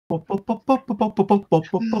Games,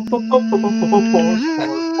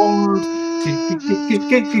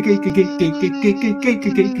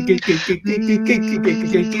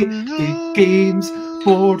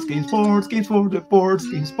 boards, games, boards, games, boards,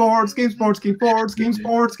 games, boards, games, boards, games, boards, games,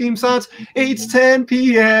 boards, games at 8:10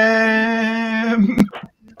 p.m.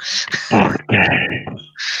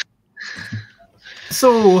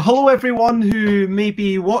 So, hello everyone who may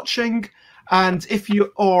be watching, and if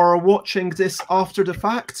you are watching this after the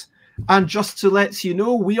fact, and just to let you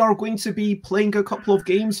know, we are going to be playing a couple of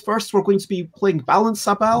games. First, we're going to be playing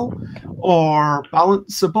Balansabell, or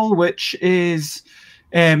Balansabell, which is,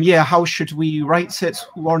 how should we write it?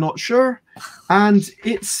 We're not sure. And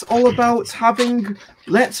it's all about having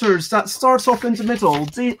letters that start off in the middle.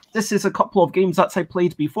 This is a couple of games that I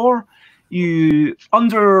played before. You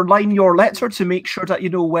underline your letter to make sure that you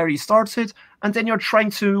know where you started, and then you're trying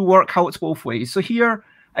to work out both ways. So here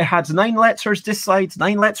I had 9 letters this side,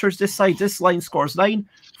 9 letters this side. This line scores 9.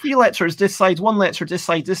 3 letters this side, 1 letter this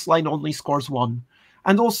side. This line only scores 1.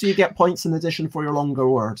 And also you get points in addition for your longer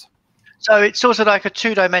word. So it's sort of like a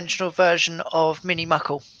 2-dimensional version of Mini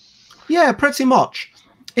Muckle. Yeah, pretty much.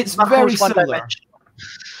 It's very similar.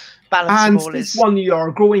 And this one you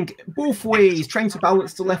are going both ways, trying to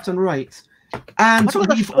balance the left and right. And what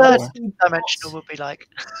the third dimensional would be like?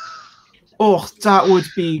 Oh, that would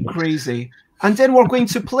be crazy. And then we're going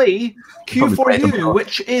to play Q for You,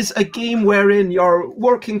 which is a game wherein you're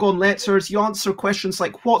working on letters. You answer questions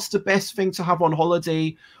like, what's the best thing to have on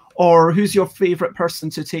holiday? Or who's your favorite person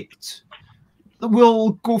to take?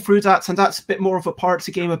 We'll go through that, and that's a bit more of a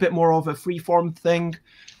party game, a bit more of a freeform thing.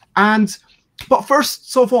 But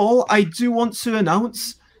first of all, I do want to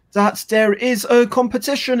announce that there is a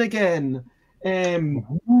competition again.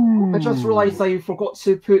 I just realized I forgot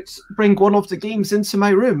to bring one of the games into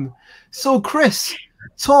my room. So Chris,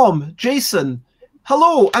 Tom, Jason,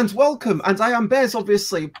 hello and welcome. And I am Bez,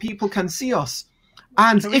 obviously. People can see us.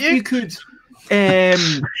 And if you could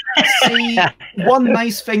say one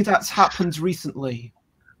nice thing that's happened recently.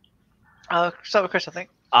 Start with Chris, I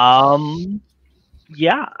think.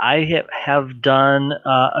 Yeah, I have done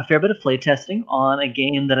a fair bit of playtesting on a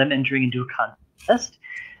game that I'm entering into a contest.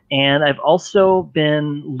 And I've also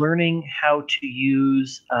been learning how to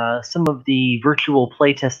use some of the virtual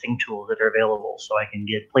playtesting tools that are available, so I can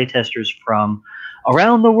get playtesters from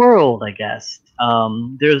around the world, I guess.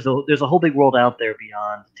 There's a whole big world out there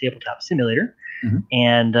beyond Tabletop Simulator. Mm-hmm.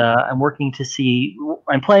 And I'm working to see,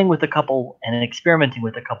 I'm playing with a couple and experimenting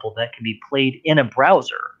with a couple that can be played in a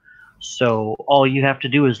browser. So all you have to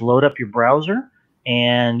do is load up your browser,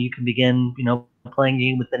 and you can begin, playing a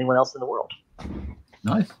game with anyone else in the world.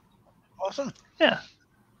 Nice. Awesome. Yeah.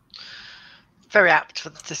 Very apt for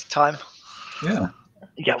this time. Yeah.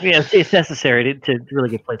 Yeah, it's necessary to really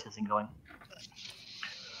get playtesting going.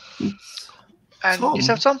 And Tom.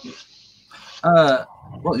 Yourself, Tom?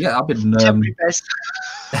 Well, yeah, I've been.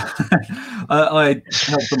 I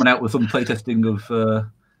helped someone out with some playtesting of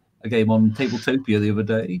a game on Tabletopia the other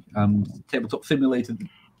day, and Tabletop Simulator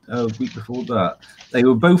a week before that. They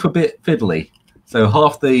were both a bit fiddly, so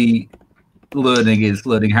half the learning is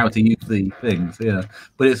learning how to use the things,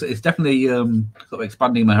 but it's definitely sort of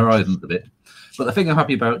expanding my horizons a bit. But the thing I'm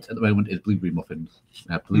happy about at the moment is blueberry muffins.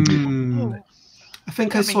 Blueberry muffins. I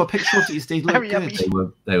think I saw a picture of these. They look good.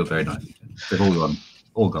 They were very nice. They've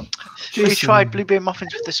all gone. We tried blueberry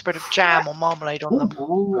muffins with the spread of jam or marmalade on them.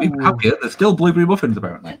 I'm happier. There's still blueberry muffins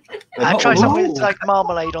apparently. I tried something with like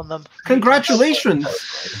marmalade on them. Congratulations,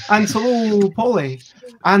 and hello, Polly.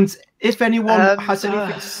 And if anyone has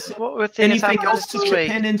anything else to chip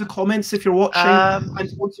in the comments, if you're watching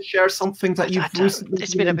and want to share something that you've recently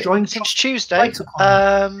been enjoying since Tuesday.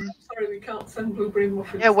 Sorry, we can't send blueberry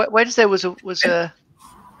muffins. Yeah, Wednesday was a.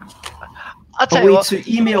 I'll tell you what, to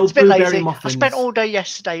email it's a bit blueberry lazy. muffins. I spent all day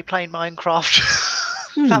yesterday playing Minecraft.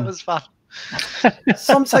 That was fun.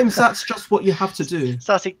 Sometimes that's just what you have to do.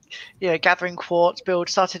 Started, gathering quartz,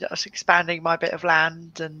 started expanding my bit of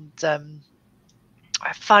land, and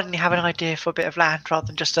I finally have an idea for a bit of land rather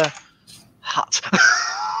than just a hut.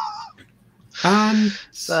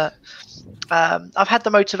 But I've had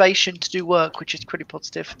the motivation to do work, which is pretty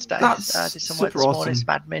positive today. That's did some work this super morning, awesome.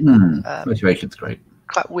 some admin. Motivation's great.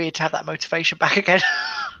 Quite weird to have that motivation back again.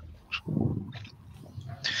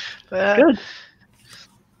 But,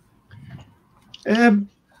 good.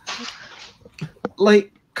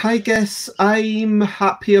 I guess I'm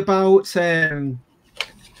happy about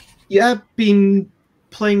been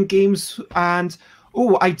playing games, and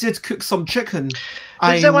I did cook some chicken.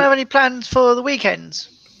 Does anyone have any plans for the weekends?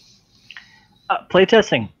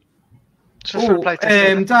 Playtesting.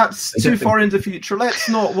 That's too far in the future. Let's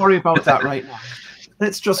not worry about that right now.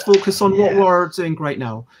 let's just focus on what we're doing right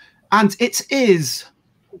now. And it is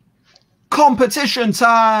competition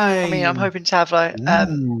time. I mean, I'm hoping to have like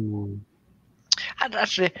and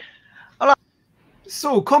actually,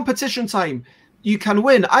 so competition time. You can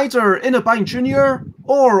win either in a bind junior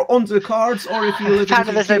or on the cards, or if you live in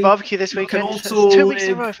the there's no UK, barbecue this you can weekend. also It's 2 weeks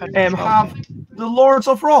in a row I've had have the Lords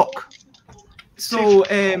of Rock. So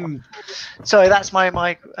sorry, that's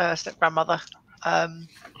my step grandmother.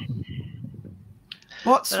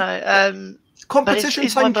 what's competition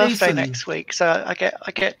it's time, my birthday Jason? next week, so I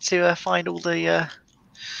get to find all the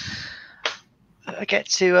I get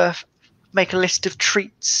to make a list of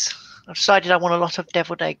treats. I've decided I want a lot of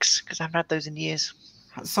deviled eggs because I haven't had those in years.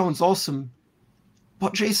 That sounds awesome.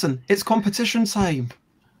 But Jason, it's competition time.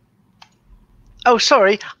 Oh,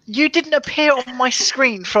 sorry, you didn't appear on my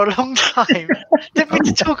screen for a long time. Didn't mean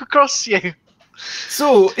to talk across you.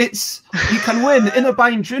 So you can win in a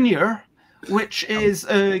bind junior, which is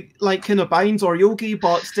like in a bind or Yogi,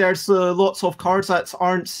 but there's lots of cards that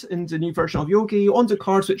aren't in the new version of Yogi on the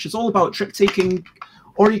cards, which is all about trick taking.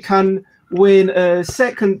 Or you can win a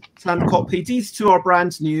second-hand copy. These two are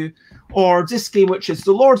brand new. Or this game, which is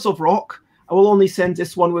the Lords of Rock. I will only send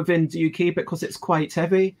this one within the UK because it's quite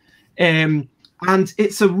heavy. And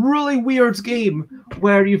it's a really weird game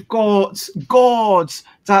where you've got gods.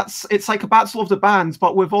 It's like a battle of the bands,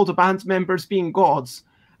 but with all the band members being gods.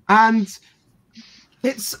 And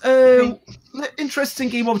it's an interesting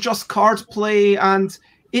game of just card play, and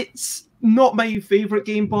it's not my favorite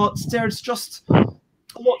game, but there's just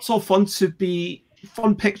lots of fun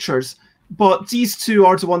pictures. But these two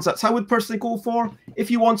are the ones that I would personally go for. If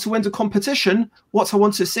you want to win the competition, what I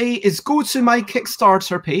want to say is go to my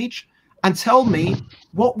Kickstarter page and tell me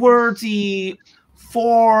what were the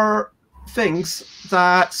 4 things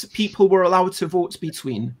that people were allowed to vote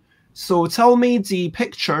between. So tell me the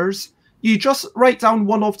pictures. You just write down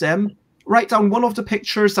one of them. Write down one of the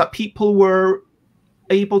pictures that people were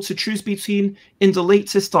able to choose between in the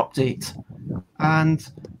latest update. And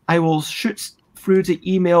I will shoot through the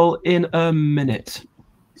email in a minute.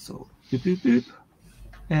 So, boop, boop,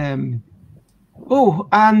 boop. Oh,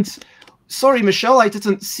 and sorry, Michelle, I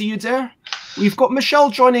didn't see you there. We've got Michelle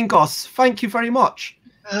joining us. Thank you very much.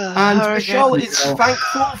 And Michelle is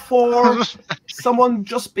thankful for someone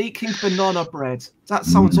just baking banana bread. That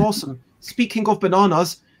sounds awesome. Speaking of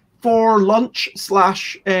bananas, for lunch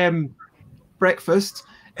 / breakfast,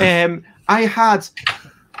 I had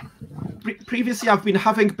previously I've been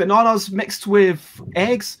having bananas mixed with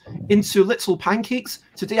eggs into little pancakes.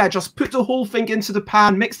 Today I just put the whole thing into the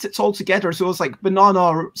pan, mixed it all together, so it was like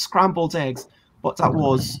banana scrambled eggs. But that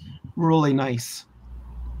was really nice.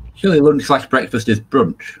 Surely lunch / breakfast is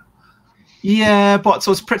brunch. Yeah, but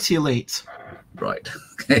so it's pretty late. Right.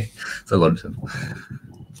 Okay. So lunch.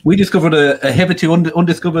 We discovered a hitherto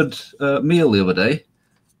undiscovered meal the other day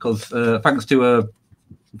because thanks to a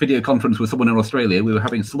video conference with someone in Australia, we were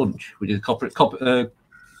having slunch, which is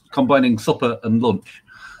combining supper and lunch.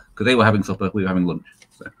 Because they were having supper, we were having lunch.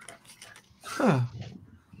 So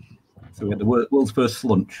we had the world's first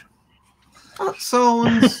slunch. That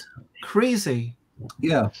sounds crazy.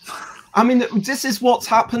 Yeah. I mean, this is what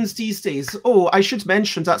happens these days. Oh, I should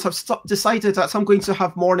mention that I've decided that I'm going to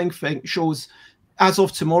have morning shows as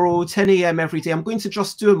of tomorrow, 10 a.m. every day. I'm going to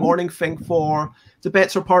just do a morning thing for the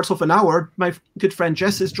better part of an hour. My good friend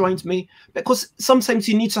Jess has joined me because sometimes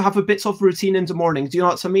you need to have a bit of routine in the morning. Do you know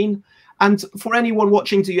what I mean? And for anyone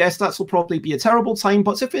watching the US, that will probably be a terrible time.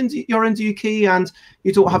 But if you're in the UK and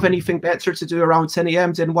you don't have anything better to do around 10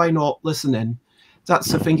 a.m., then why not listen in?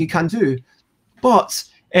 That's the thing you can do. But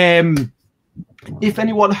if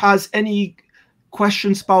anyone has any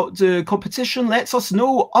questions about the competition, let us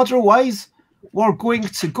know. Otherwise, we're going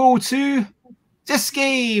to go to this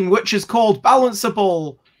game, which is called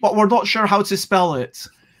Balansabell, but we're not sure how to spell it.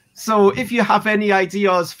 So if you have any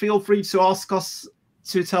ideas, feel free to ask us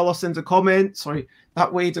to tell us in the comments,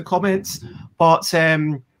 the comments. But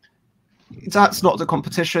that's not the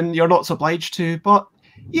competition. You're not obliged to. But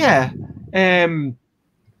yeah,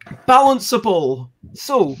 Balansabell.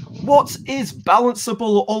 So what is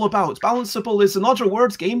Balansabell all about? Balansabell is another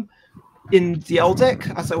word game in the ELL deck,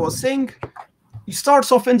 as I was saying. You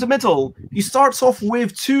start off in the middle. You start off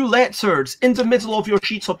with 2 letters in the middle of your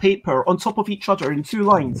sheet of paper on top of each other in 2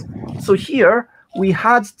 lines. So here we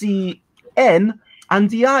had the N and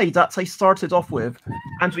the I that I started off with.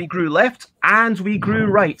 And we grew left and we grew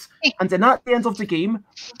right. And then at the end of the game,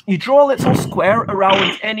 you draw a little square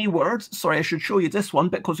around any word. Sorry, I should show you this one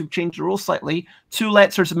because we've changed the rules slightly. 2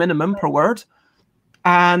 letters minimum per word.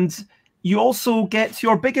 And you also get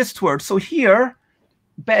your biggest word. So here,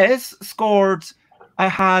 Bez scored, I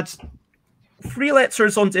had three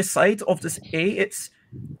letters on this side of this A. It's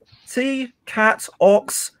T, cat,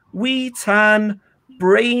 ox, wee, tan,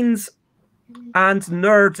 brains, and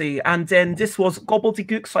nerdy. And then this was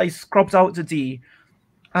gobble-de-gook, so I scrubbed out the D.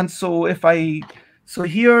 And so so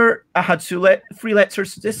here I had three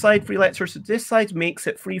letters to this side, three letters to this side, makes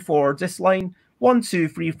it 3 for this line. 1, 2,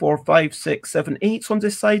 3, 4, 5, 6, 7, 8 on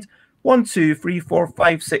this side. 1, 2, 3, 4,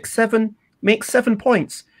 5, 6, 7 makes 7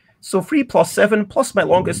 points. So 3 plus 7 plus my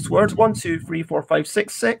longest word, 1, 2, 3, 4, 5,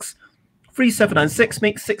 6, 6. 3, 7, and 6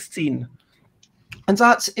 makes 16. And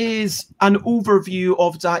that is an overview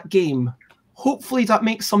of that game. Hopefully that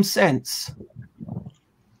makes some sense.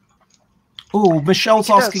 Oh, Michelle's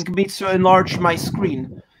asking me to enlarge my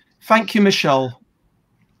screen. Thank you, Michelle.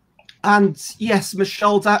 And yes,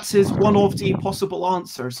 Michelle, that is one of the possible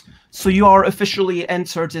answers. So you are officially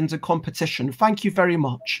entered in the competition. Thank you very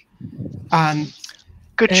much. And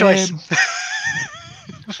good choice.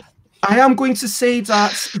 I am going to say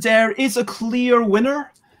that there is a clear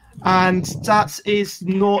winner, and that is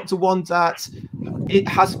not the one that it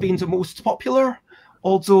has been the most popular.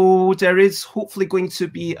 Although there is hopefully going to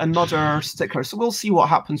be another sticker. So we'll see what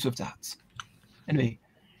happens with that. Anyway,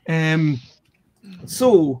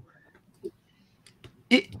 so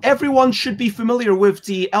everyone should be familiar with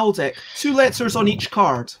the ELL deck. 2 letters on each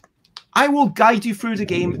card. I will guide you through the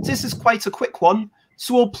game. This is quite a quick one.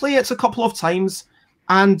 So we'll play it a couple of times.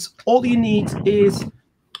 And all you need is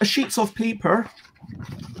a sheet of paper.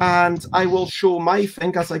 And I will show my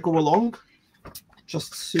thing as I go along,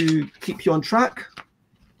 just to keep you on track.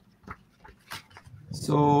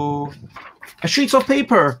 So, a sheet of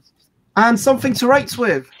paper and something to write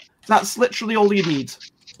with. That's literally all you need.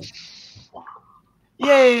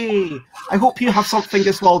 Yay! I hope you have something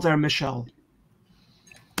as well there, Michelle.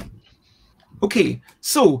 Okay,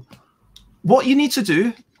 so what you need to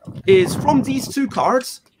do is from these 2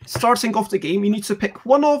 cards, starting off the game, you need to pick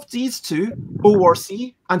one of these 2, O or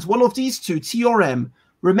C, and one of these 2, T or M.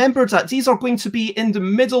 Remember that these are going to be in the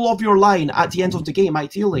middle of your line at the end of the game,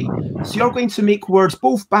 ideally. So you're going to make words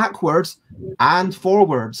both backwards and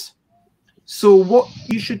forwards. So what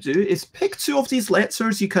you should do is pick 2 of these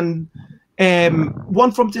letters. You can,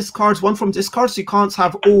 one from this card, one from this card. So you can't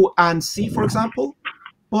have O and C, for example.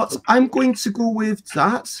 But I'm going to go with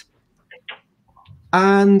that.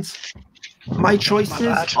 And my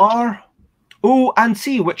choices are O and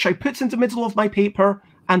T, which I put in the middle of my paper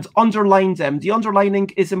and underline them. The underlining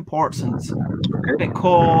is important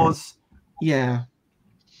because, yeah.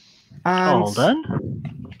 And all done.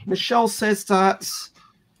 Michelle says that,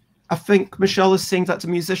 I think Michelle is saying that the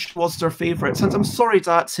musician was their favourite. And I'm sorry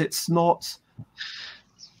that it's not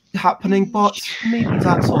happening, but maybe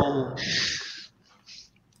that's all.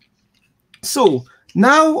 So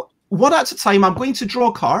now, one at a time, I'm going to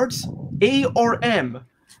draw cards, A or M.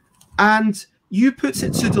 And you put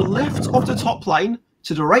it to the left of the top line,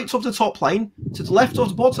 to the right of the top line, to the left of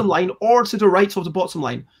the bottom line, or to the right of the bottom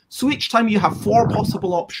line. So each time you have 4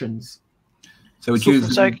 possible options. So we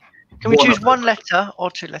choose. So can we choose 1 letter or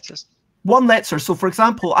 2 letters? 1 letter. So for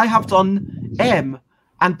example, I have done M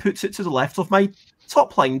and put it to the left of my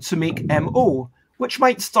top line to make MO, which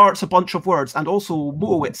might start a bunch of words. And also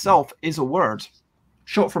Mo itself is a word.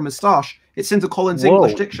 Short for moustache. It's in the Collins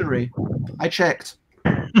English Dictionary. I checked.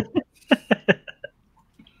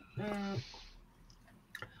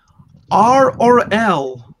 R or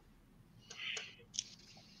L?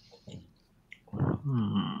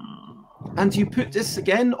 And you put this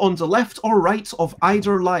again on the left or right of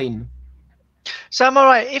either line. So am I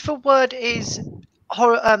right? If a word is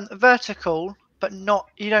vertical, but not,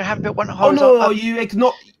 you don't have one horizontal. Oh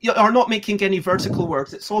no, you are not making any vertical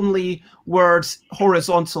words. It's only words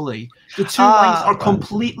horizontally. The 2 lines are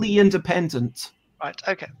completely independent. Right.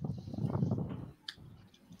 Okay.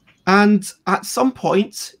 And at some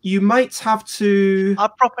point, you might have to...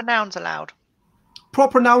 Are proper nouns allowed?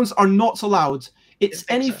 Proper nouns are not allowed. It's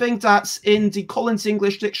anything that's in the Collins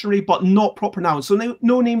English Dictionary, but not proper nouns. So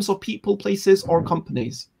no names of people, places, or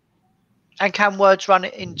companies. And can words run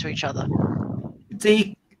into each other?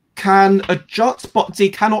 They can adjust, but they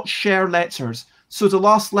cannot share letters. So the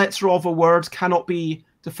last letter of a word cannot be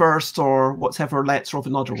the first or whatever letter of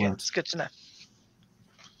another word. It's good to know.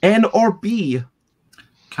 N or B?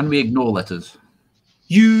 Can we ignore letters?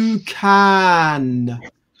 You can.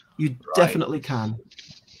 You definitely can.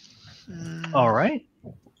 All right.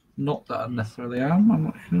 Not that I necessarily am. I'm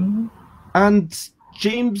not sure. And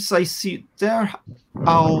James, I see there.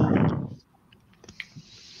 I'll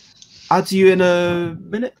add you in a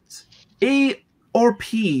minute. A or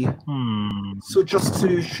P? So just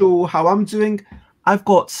to show how I'm doing, I've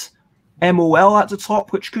got MOL at the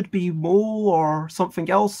top, which could be mole or something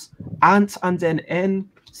else. Ant and then N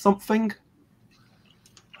something.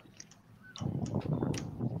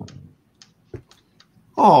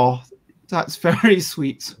 Oh, that's very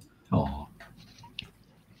sweet. Oh.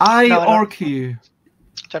 I No, I or don't. Q.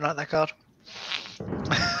 Don't like that card.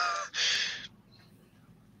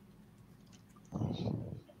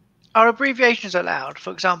 Are abbreviations allowed?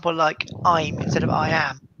 For example, like I'm instead of I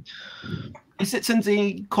am. Is it in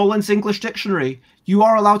the Collins English Dictionary? You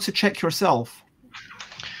are allowed to check yourself.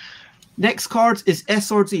 Next card is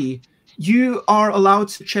S or D. You are allowed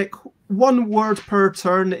to check one word per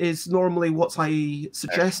turn is normally what I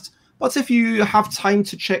suggest. But if you have time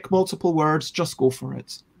to check multiple words, just go for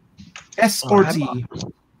it. S or D.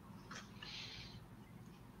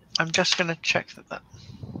 I'm just going to check that.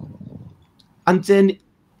 And then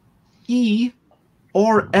E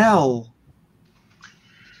or L.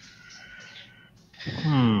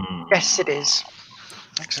 Yes, it is.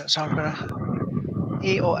 Excellent. So I'm going to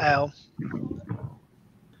E or L.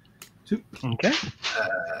 Okay.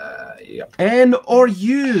 Yeah. N or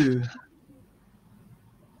U.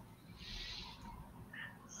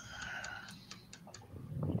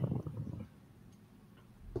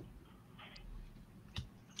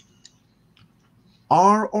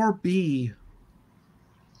 R or B.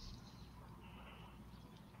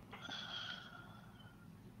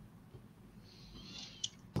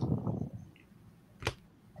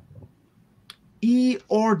 E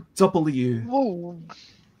or W. Whoa.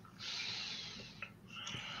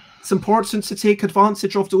 It's important to take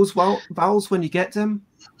advantage of those vowels when you get them.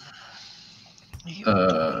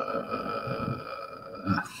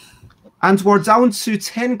 And we're down to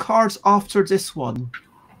 10 cards after this one.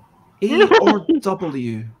 A or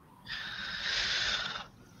W.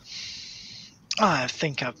 I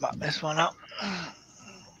think I've mapped this one up.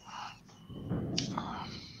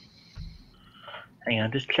 Hang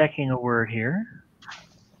on, just checking a word here.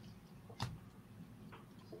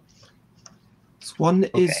 This one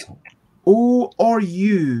is O or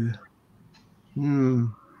U.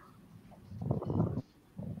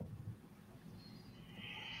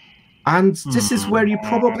 And this is where you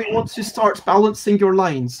probably want to start balancing your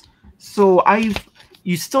lines. So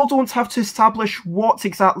you still don't have to establish what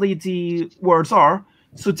exactly the words are.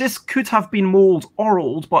 So this could have been mold or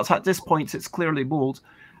old, but at this point it's clearly mold.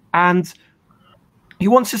 And you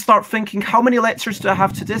want to start thinking, how many letters do I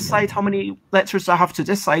have to this side? How many letters do I have to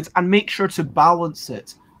this side? And make sure to balance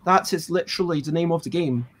it. That is literally the name of the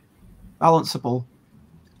game. Balanceable.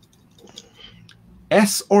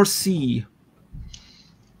 S or C.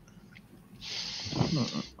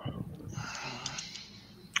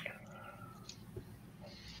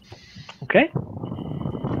 Okay.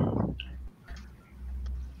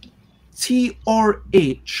 T or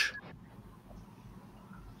H.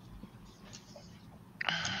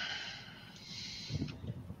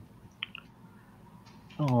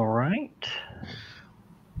 All right.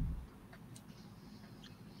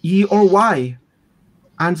 E or Y.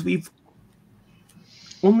 And we've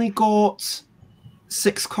only got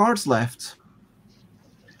 6 cards left.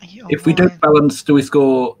 If we don't balance, do we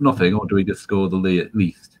score nothing, or do we just score the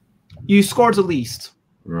least? You scored the least.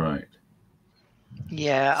 Right.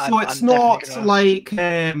 Yeah. So it's not like...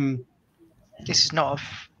 This is not a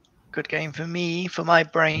good game for me, for my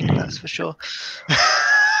brain, that's for sure.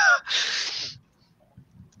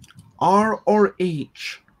 R or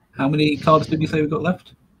H. How many cards did you say we've got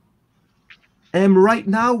left? Right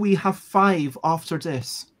now we have 5 after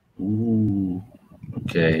this. Ooh.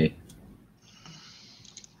 Okay.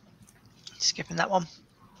 Skipping that one.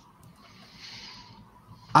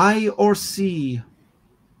 I or C.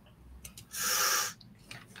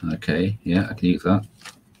 Okay. Yeah, I can use that.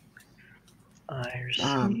 I or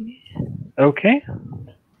C. Okay.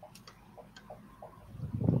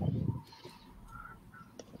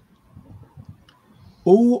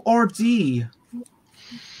 O or D.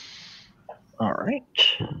 All right.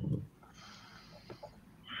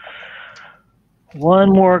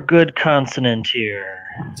 One more good consonant here.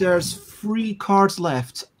 There's 3 cards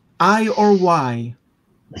left. I or Y.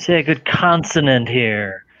 Say a good consonant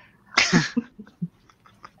here.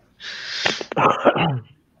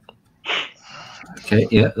 Okay,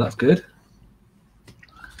 yeah, that's good.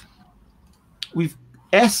 We've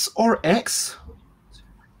S or X.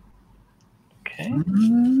 Okay.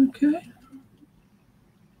 Okay.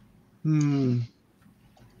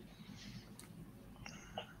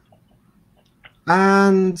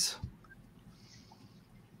 And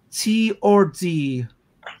T or D.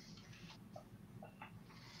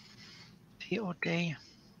 T or D.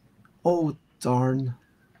 Oh, darn.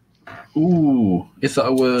 Ooh, is that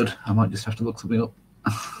a word? I might just have to look something up.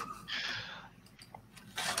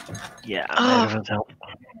 Yeah, Ah. that doesn't help.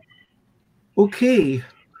 Okay.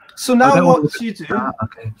 So I now don't what want to you do,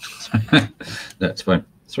 Okay. That's fine.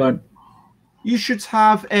 It's fine. you should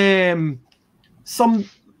have some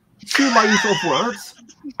 2 lines of words,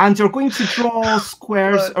 and you're going to draw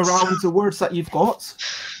squares Words. around the words that you've got.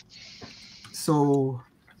 So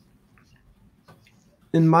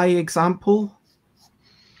in my example,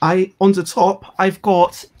 on the top, I've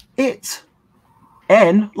got it,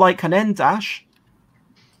 N, like an N dash,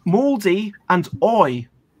 moldy, and oi.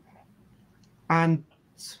 And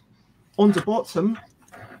on the bottom,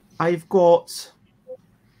 I've got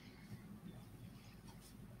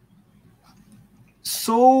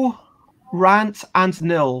so, rant, and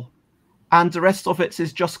nil. And the rest of it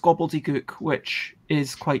is just gobble-de-gook, which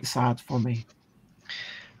is quite sad for me.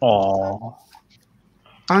 Aww.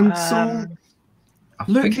 And so, I think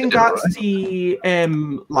looking I did at all right. the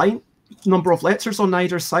line number of letters on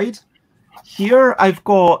either side, here I've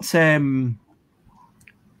got 1,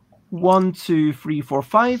 2, 3, 4,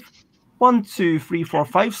 5. 1, 2, 3, 4,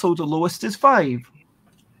 5. So the lowest is 5.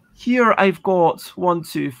 Here I've got 1,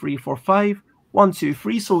 2, 3, 4, 5. 1, 2,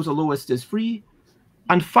 3. So the lowest is 3.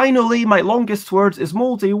 And finally, my longest word is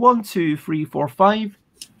moldy. 1, 2, 3, 4, 5.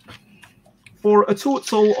 For a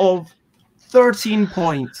total of 13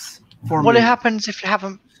 points for What me. happens if you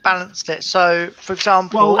haven't balanced it? So, for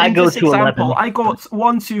example, Well, I in go this to example, 11. I got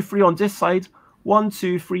 1, 2, 3 on this side, 1,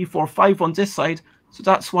 2, 3, 4, 5 on this side. So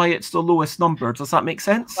that's why it's the lowest number. Does that make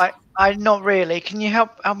sense? like, not really. Can you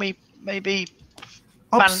help me maybe?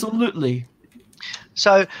 Absolutely.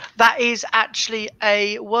 So that is actually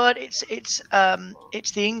a word. It's the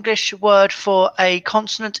English word for a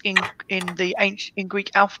consonant in Greek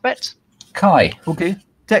alphabet. Chi. Okay.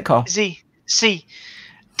 Deca. C.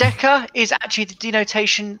 Deca is actually the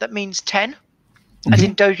denotation that means 10. Okay. As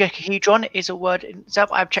in dodecahedron is a word in itself.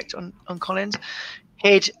 I've checked on Collins.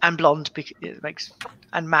 Hid and blonde because it makes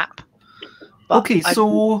and map. But okay,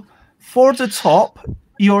 so for the top,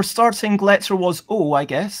 your starting letter was O, I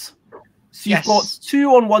guess. So you've got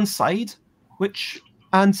 2 on one side,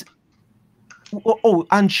 and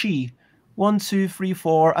she. 1, 2, 3,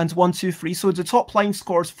 4, and 1, 2, 3. So the top line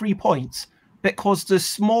scores 3 points because the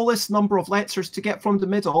smallest number of letters to get from the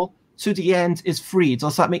middle to the end is 3.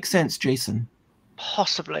 Does that make sense, Jason?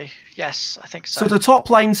 Possibly, yes, I think so. So the top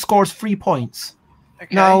line scores 3 points.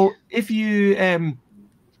 Okay. Now, if you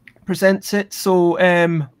present it, so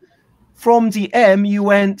from the M, you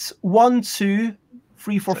went 1, 2,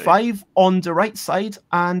 3, 4, 5 on the right side,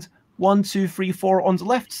 and 1, 2, 3, 4 on the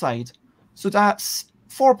left side. So that's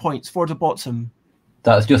 4 points for the bottom.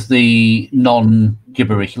 That's just the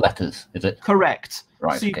non-gibberish letters, is it? Correct.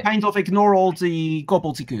 Right. So you kind of ignore all the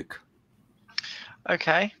gobble-de-gook.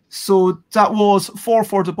 Okay. So that was 4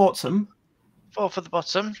 for the bottom. 4 for the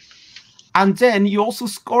bottom. And then you also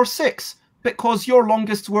score 6 because your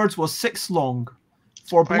longest word was 6 long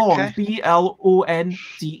for blonde, Okay.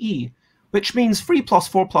 B-L-O-N-D-E, which means 3 plus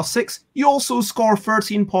 4 plus 6. You also score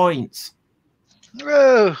 13 points.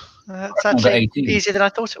 Oh, that's actually 18. easier than I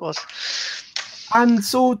thought it was. And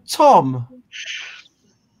so, Tom.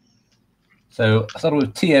 So I started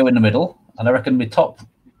with TO in the middle, and I reckon my top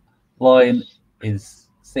line is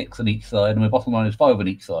 6 on each side, and my bottom line is 5 on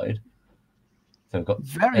each side. So we've got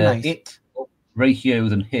Very nice. it,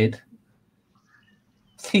 ratios, and hid.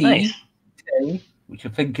 T, Nice. T, which I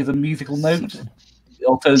think is a musical note.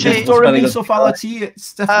 Alternative T- Do, re, mi, spelling so, fa, la, ti.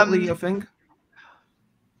 It's definitely a thing.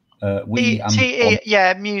 we and T-E,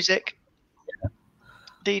 yeah, music. Yeah.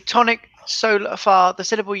 The tonic, sol, fa, the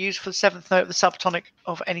syllable used for the 7th note of the subtonic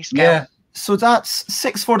of any scale. Yeah. So that's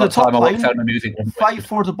 6 for the top line, 5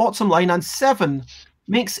 for the bottom line, and 7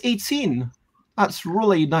 makes 18. That's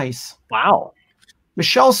really nice. Wow.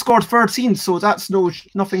 Michelle scored 13, so that's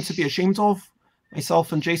nothing to be ashamed of.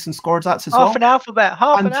 Myself and Jason scored that as well. Half an alphabet.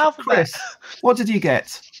 Half And an alphabet. Chris, what did you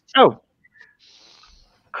get? Oh.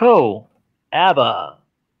 Cool. ABBA.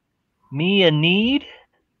 Me a need?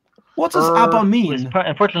 What does ABBA mean?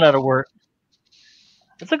 Unfortunately, not a word.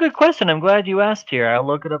 That's a good question. I'm glad you asked here. I'll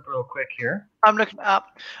look it up real quick here. I'm looking it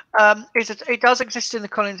up. It does exist in the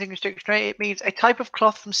Collins English Dictionary. It means a type of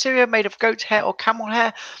cloth from Syria made of goat hair or camel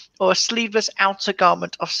hair, or a sleeveless outer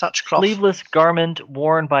garment of such cloth. Sleeveless garment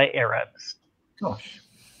worn by Arabs. Gosh,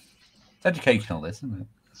 it's educational, this, isn't it?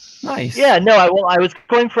 Nice. Yeah, no, I was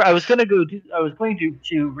going to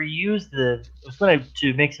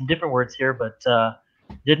make some different words here, but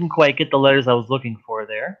didn't quite get the letters I was looking for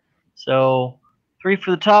there. So 3 for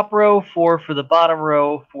the top row, 4 for the bottom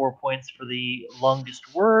row, 4 points for the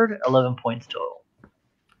longest word, 11 points total.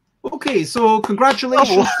 Okay, so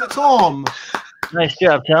congratulations to Tom. Nice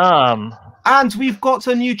job, Tom. And we've got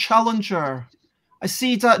a new challenger. I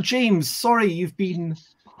see that James, sorry, you've been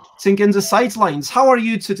sitting in the sidelines. How are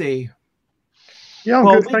you today? Yeah, I'm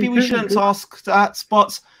Well, good, maybe thank we you. shouldn't ask that,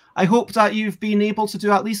 but I hope that you've been able to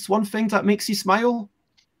do at least one thing that makes you smile.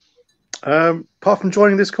 Apart from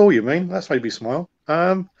joining this call, you mean? That's made me smile. I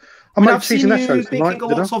I mean, made I've cheese seen and you nachos tonight, making a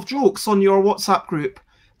lot of jokes on your WhatsApp group,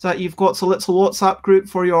 that you've got a little WhatsApp group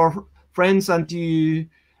for your friends, and you,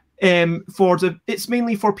 it's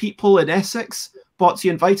mainly for people in Essex, but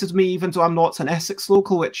you invited me even though I'm not an Essex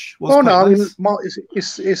local, which was quite I mean, nice.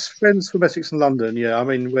 it's friends from Essex and London. Yeah, I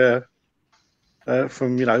mean, we're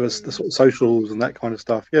from the sort of socials and that kind of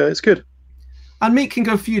stuff. Yeah, it's good. And making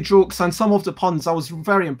a few jokes, and some of the puns I was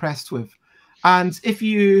very impressed with. And if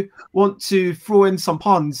you want to throw in some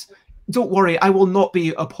puns, don't worry, I will not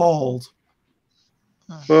be appalled.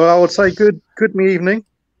 Well, I would say good me evening.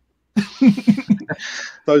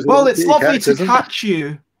 Well, it's lovely to catch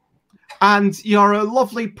you, and you're a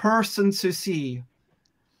lovely person to see.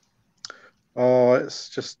 Oh, it's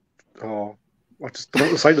just I just don't know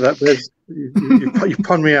what to say to that. Bez. You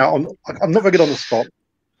pun me out. I'm not very good on the spot.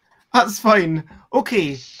 That's fine.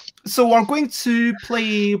 Okay, so we're going to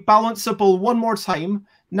play Balansabell one more time,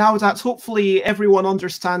 now that hopefully everyone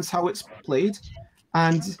understands how it's played.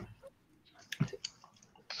 And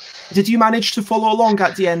did you manage to follow along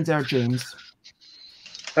at the end there, James?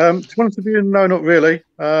 To be honest with you, no, not really.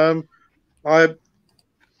 I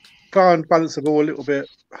found Balansabell a little bit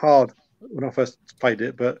hard when I first played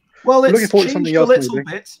it, but well, it's looking forward to something changed a else, little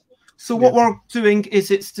maybe. bit. So what we're doing is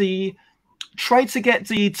it's the try to get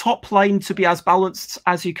the top line to be as balanced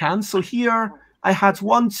as you can. So here I had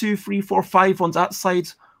 1, 2, 3, 4, 5 on that side,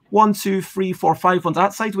 1, 2, 3, 4, 5 on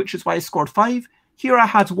that side, which is why I scored 5. Here I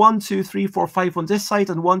had 1, 2, 3, 4, 5 on this side,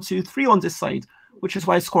 and 1, 2, 3 on this side, which is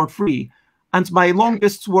why I scored 3. And my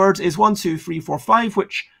longest word is 1, 2, 3, 4, 5,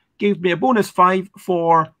 which gave me a bonus 5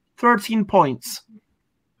 for 13 points.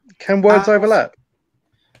 Can words overlap?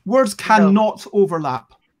 Words cannot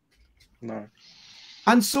overlap. No.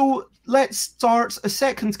 And so let's start a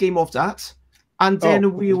second game of that, and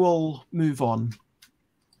then we will move on.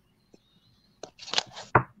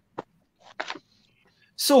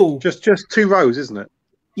 So just 2 rows, isn't it?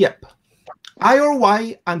 Yep. I or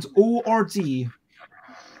Y and O or D.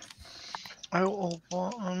 O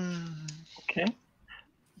or Y. Okay.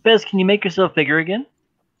 Bez, can you make yourself bigger again?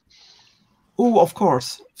 Oh, of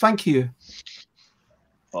course. Thank you.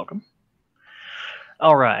 Welcome.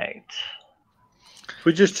 All right.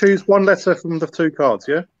 We just choose one letter from the 2 cards,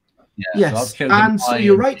 yeah? Yeah. Yes. And so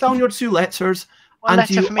you write down your 2 letters. One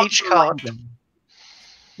letter from each card. Them.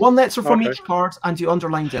 One letter from each card, and you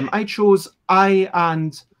underline them. I chose I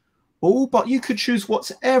and O, but you could choose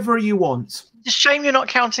whatever you want. It's a shame you're not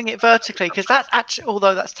counting it vertically, because that's actually,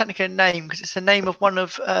 although that's technically a name, because it's the name of one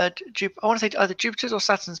of I want to say either Jupiter's or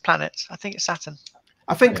Saturn's planets. I think it's Saturn.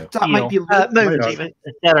 I think that might be moon, even.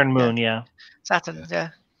 Saturn moon, yeah. Saturn, yeah.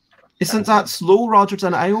 Isn't that slow rather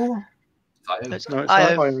than Io? No, it's Io.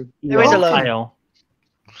 Io. There is a low. Io.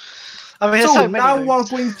 I mean, so now we're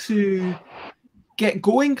going to get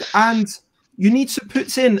going, and you need to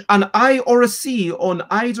put in an I or a C on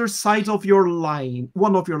either side of your line,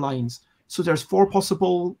 one of your lines. So there's 4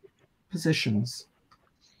 possible positions.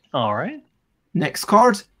 All right. Next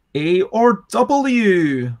card, A or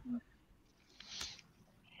W.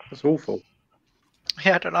 That's awful.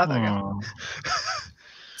 Yeah, I don't like that guy.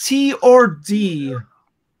 T or D.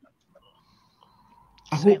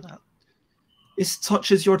 I hope this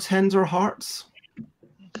touches your tender hearts.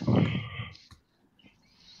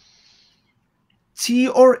 T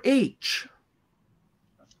or H.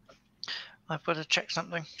 I've got to check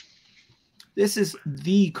something. This is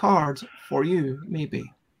the card for you, maybe.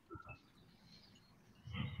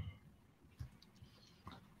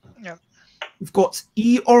 Yeah. We've got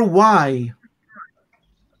E or Y.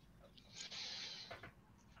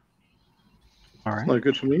 All right. No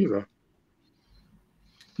good for me either.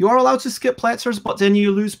 You are allowed to skip letters, but then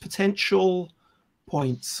you lose potential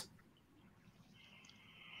points.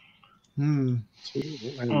 T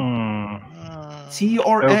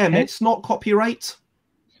or M. It's not copyright.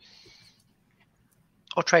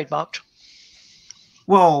 Or trademarked.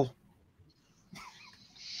 Well.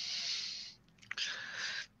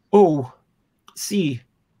 O. C.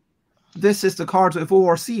 This is the card of O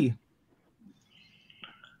or C.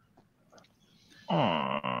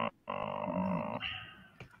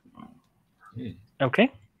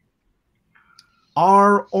 Okay.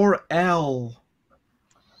 R or L.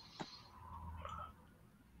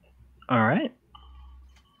 All right.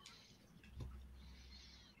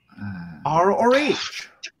 R or H.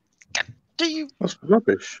 That's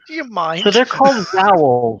rubbish. Do you mind? So they're called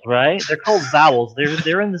vowels, right? They're called vowels.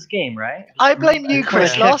 They're in this game, right? I blame you, just wanna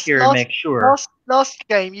Chris. check here and make sure. Last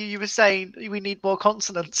game, you were saying we need more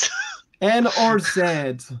consonants. N or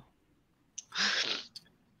Z?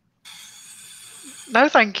 No,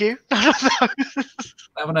 thank you. None of those.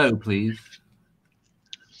 Have an O, please.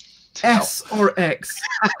 S or X?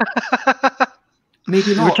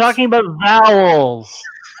 Maybe not. We're talking about vowels.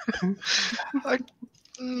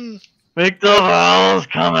 Make the vowels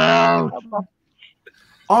come out.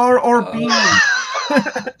 R or B?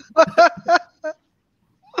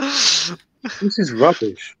 This is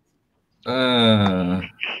rubbish. Okay,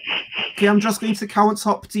 I'm just going to count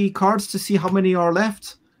up the cards to see how many are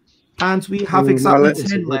left. And we have exactly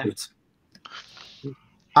 10 left.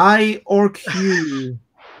 I or Q?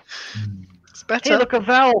 It's better. Hey, look, a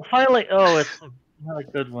vowel. Finally. Oh, it's not a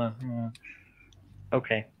good one. Yeah.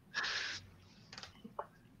 Okay.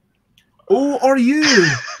 O or U?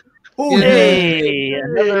 Oh, Hey,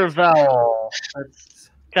 another vowel. That's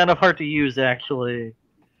kind of hard to use, actually.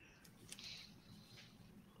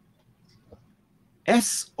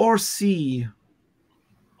 S or C?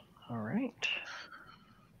 All right.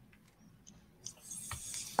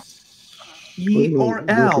 E or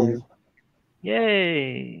L?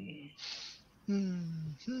 Yay.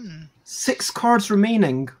 6 cards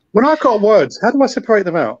remaining. When I've got words, how do I separate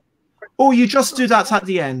them out? Oh, you just do that at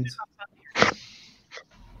the end.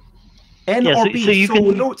 N Yeah, or so B. you So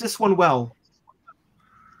can- note this one well.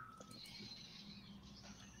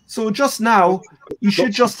 So just now, you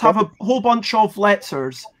should just have a whole bunch of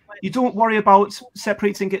letters. You don't worry about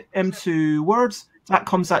separating it into words. That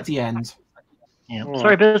comes at the end. Yeah.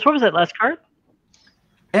 Sorry, Biz, what was that last card?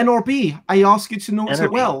 N or B. I ask you to note N or it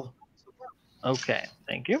B. well. Okay,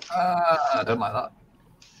 thank you. I don't like that.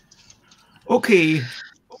 Okay.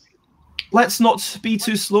 Let's not be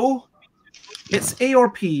too slow. It's A or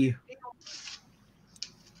P.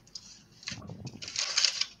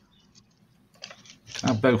 Can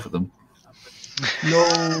I have both of them?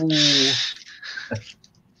 No.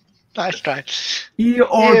 Nice try. E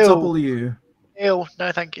or Ew. W. Ew.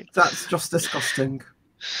 No, thank you. That's just disgusting.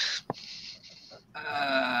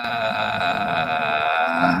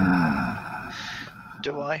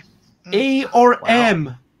 Do I? A or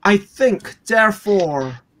M. I think,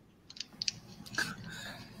 therefore.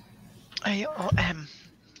 A or M.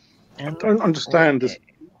 I don't understand this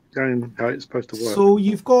game, how it's supposed to work. So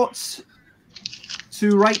you've got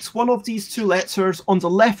to write one of these 2 letters on the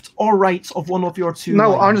left or right of one of your 2 No,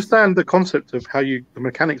 lines. I understand the concept of the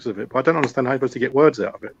mechanics of it, but I don't understand how you're supposed to get words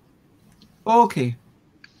out of it. Okay.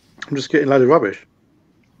 I'm just getting a load of rubbish.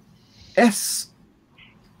 S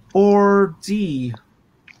or D.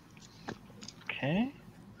 Okay.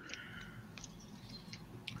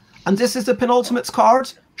 And this is the penultimate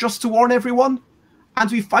card, just to warn everyone. And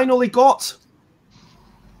we finally got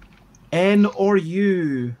N or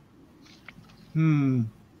U.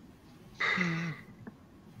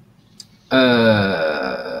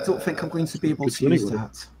 I don't think I'm going to be able to use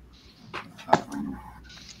that.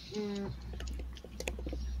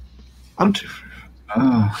 No.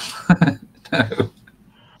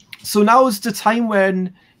 So now is the time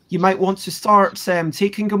when you might want to start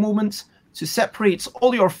taking a moment to separate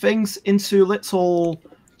all your things into little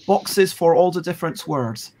boxes for all the different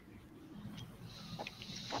words.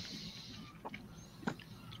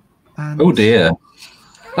 And Oh dear.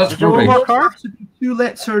 That's Is there one rubbish. more card? to be 2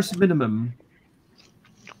 letters minimum.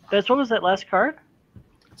 What was that last card?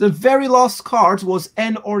 The very last card was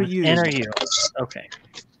N or U. N or U. Okay.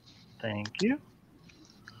 Thank you.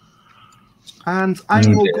 And I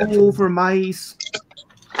will go over my...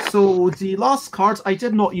 So the last card I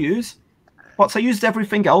did not use, but I used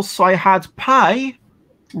everything else. So I had pie,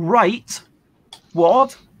 right,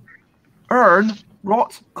 wad, earn,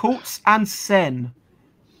 rot, coats, and sen.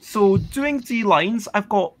 So doing the lines, I've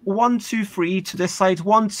got 1, 2, 3 to this side,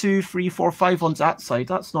 1, 2, 3, 4, 5 on that side.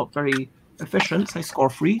 That's not very efficient. I score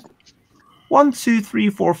 3. 1, 2, 3,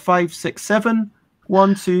 4, 5, 6, 7.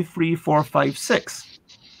 1, 2, 3, 4, 5, 6.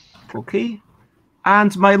 Okay.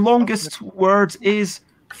 And my longest word is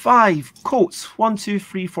 5. Coats. 1, 2,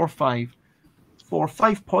 3, 4, 5. For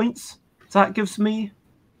 5 points, that gives me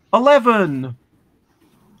 11.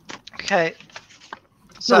 Okay.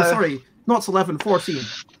 So, No, sorry. Not 11, 14.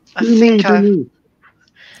 I think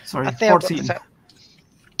Sorry, I think I've got 14. the-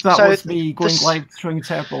 That So was me going this- live showing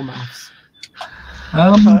terrible maths.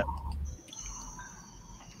 I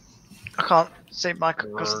can't see Michael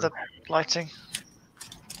because of the lighting.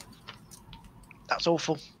 That's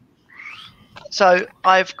awful. So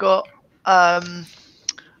I've got a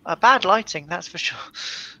bad lighting, that's for sure.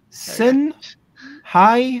 Sin,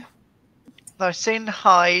 hi, I've seen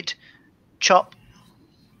hide, chop,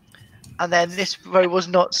 and then this row was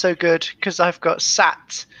not so good because I've got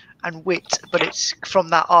sat and wit, but it's from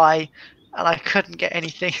that eye, and I couldn't get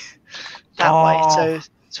anything that way. So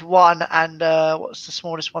it's 1, and what's the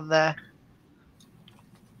smallest one there?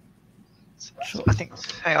 So I think.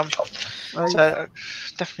 Hang on. So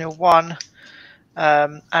definitely a 1,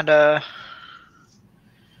 and a.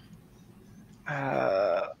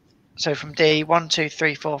 So from D, 1, 2,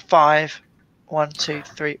 3, 4, 5. 1, 2,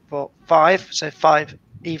 3, 4, 5. So 5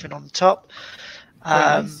 even on the top.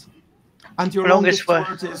 Nice. And your longest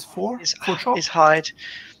word is 4? Is hide.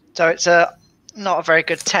 So it's not a very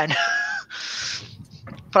good 10.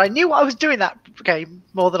 But I knew I was doing that game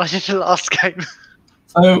more than I did the last game.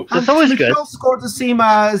 So that's always good. Michelle scored the same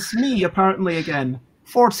as me, apparently, again.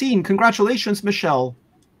 14. Congratulations, Michelle.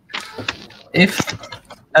 If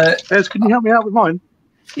Bez, can you help me out with mine?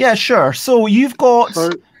 Yeah, sure. So you've got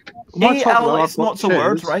My top row, AL I've is got not a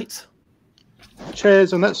word, chairs. right?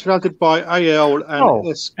 Chairs, and that's surrounded by AL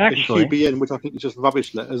and actually. QBN, which I think is just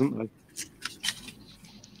rubbish letters, isn't they?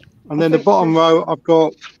 And then the bottom row, I've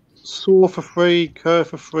got saw for 3, cur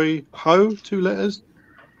for 3, ho, 2 letters,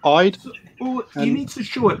 I'd. Oh, you need to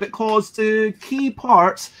show it because the key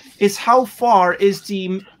part is how far is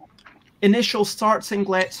the initial starting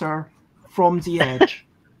letter from the edge.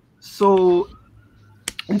 So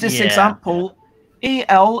in this example,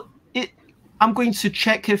 AL, I'm going to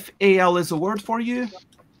check if AL is a word for you.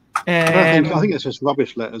 I think it's just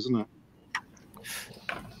rubbish letters, isn't it?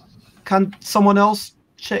 Can someone else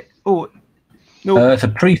check? Oh, no. it's a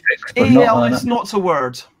prefix, but AL is not a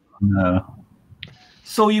word. No.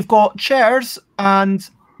 So you've got chairs and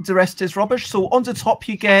the rest is rubbish. So on the top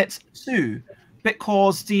you get 2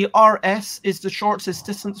 because the RS is the shortest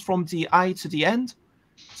distance from the I to the end.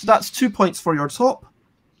 So that's 2 points for your top.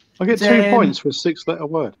 I get 2 points for a 6-letter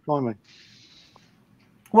word. Blimey.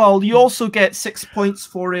 Well, you also get 6 points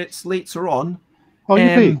for it later on. Oh,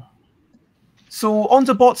 you do? So on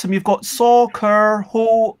the bottom you've got saw, cur,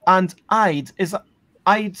 ho, and I'd. Is that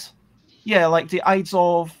I'd? Yeah, like the Ides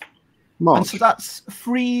of. March. And so that's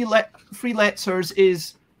 3 letters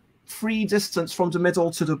is 3 distance from the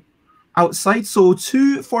middle to the outside. So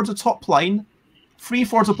 2 for the top line, 3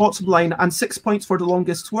 for the bottom line, and 6 points for the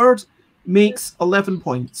longest word makes 11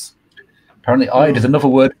 points. Apparently, I'd is another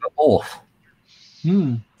word for off.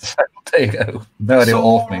 So there you go. No idea what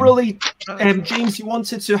off means. Really, James, you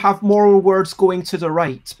wanted to have more words going to the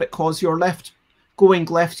right because you're going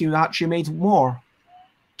left, you actually made more.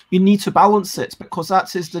 You need to balance it because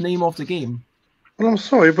that is the name of the game. Well, I'm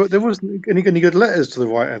sorry, but there wasn't any good letters to the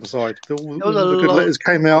right-hand side. The good letters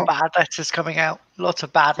came out. Bad letters coming out. Lots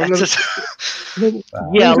of bad letters.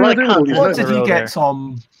 Yeah, like what did you get,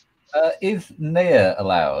 Tom? Is ne'er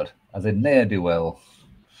allowed? As in ne'er do well?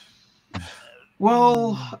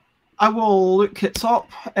 Well, I will look it up.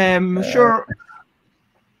 Sure.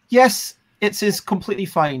 Yes, it is completely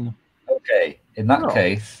fine. Okay, in that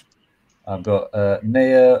case, I've got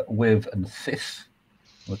ne'er with and cis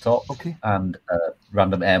on the top, and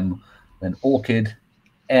random M, then orchid,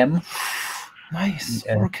 M, nice,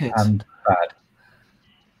 orchid, and bad.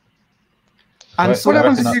 And so what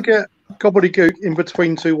happens if you get gobbledygook in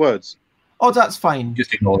between 2 words? Oh, that's fine.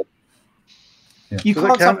 Just ignore it. Yeah. You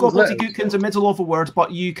can't have gobbledygook in the middle of a word,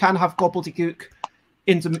 but you can have gobbledygook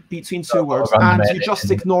in between 2 words, and you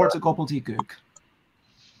just ignore the gobbledygook.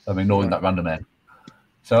 So I'm ignoring that random N.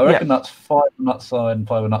 So I reckon that's 5 on that side, and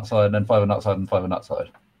 5 on that side, and then 5 on that side, and 5 on that side.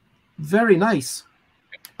 Very nice.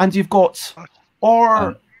 And you've got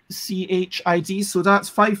or CHID, so that's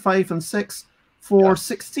 5, 5, and 6 for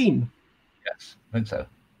 16. Yes, I think so.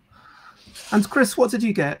 And Chris, what did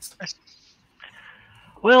you get?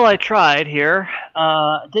 Well, I tried here.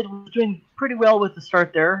 Doing pretty well with the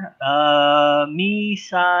start there. Me,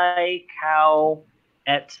 Sai, cow,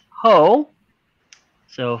 et, ho.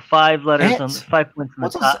 So 5 letters on 5 points on the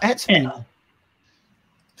top. What does et mean?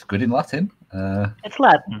 It's good in Latin. It's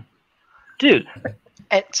Latin, dude.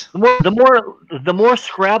 Et. The more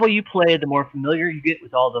Scrabble you play, the more familiar you get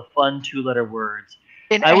with all the fun 2-letter words.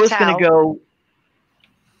 I was going to go,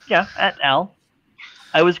 et al.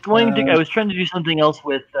 I was trying to do something else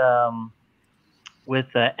with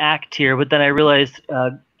act here, but then I realized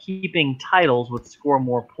keeping titles would score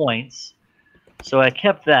more points, so I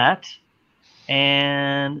kept that.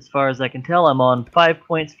 And as far as I can tell, I'm on 5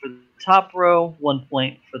 points for the top row, 1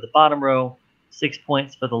 point for the bottom row, 6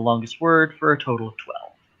 points for the longest word, for a total of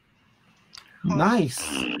 12. Nice.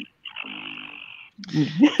 So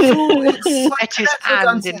it is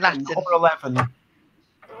and in Latin. Or 11.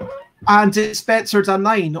 And it's better than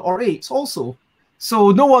 9 or 8 also.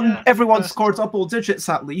 So everyone scored double digits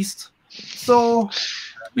at least. So,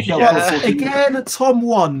 Michelle, Yeah. again, Tom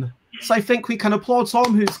won. So I think we can applaud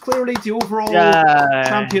Tom, who's clearly the overall Yay.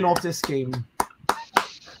 champion of this game.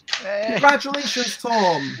 Congratulations,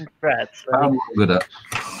 Tom. Congrats. I'm good at.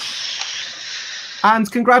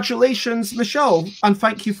 And congratulations, Michelle. And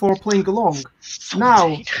thank you for playing along.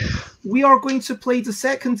 Now, we are going to play the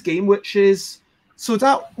second game, which is... So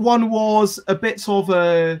that one was a bit of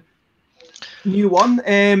a new one.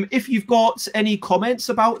 If you've got any comments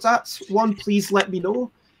about that one, please let me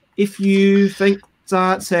know. If you think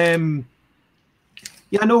that...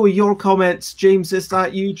 yeah, I know your comments, James, is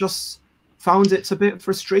that you just found it a bit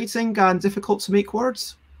frustrating and difficult to make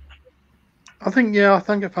words. I think I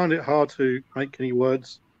found it hard to make any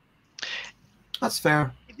words. That's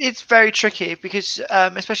fair. It's very tricky because,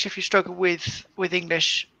 especially if you struggle with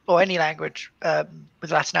English or any language with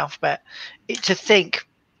the Latin alphabet, to think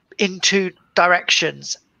in two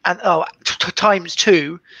directions and times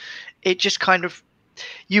two, it just kind of,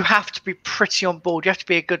 you have to be pretty on board. You have to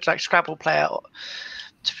be a good Scrabble player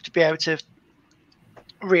to be able to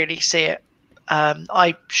really see it.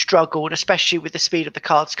 I struggled, especially with the speed of the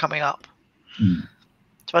cards coming up.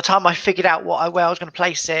 So by the time I figured out where I was going to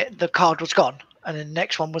place it, the card was gone, and then the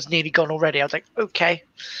next one was nearly gone already. I was like, okay.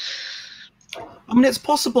 I mean, it's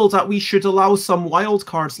possible that we should allow some wild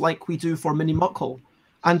cards like we do for Mini Muckle,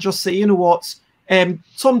 and just say, you know what,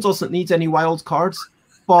 Tom doesn't need any wild cards,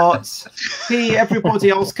 but hey, everybody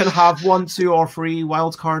else can have 1, 2, or 3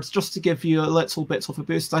 wild cards just to give you a little bit of a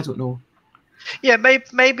boost. I don't know. Yeah,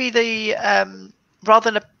 maybe the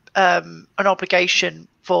rather than an obligation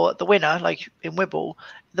for the winner, like in Wibble,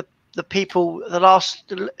 the people,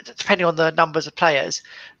 depending on the numbers of players,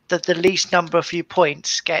 the least number of few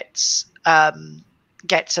points gets some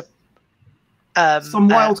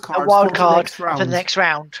wild cards a wild card for the next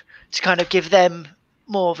round to kind of give them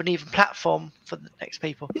more of an even platform for the next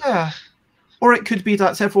people. Yeah, or it could be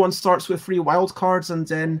that everyone starts with 3 wild cards, and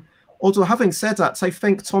then, although having said that, I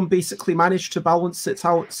think Tom basically managed to balance it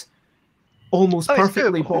out almost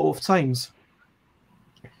perfectly both times.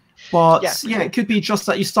 But yeah, it could be just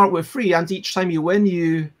that you start with 3, and each time you win,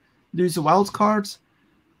 you lose a wild card.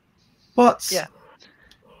 But yeah,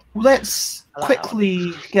 let's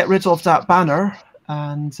quickly get rid of that banner.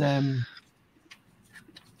 And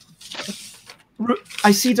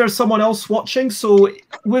I see there's someone else watching. So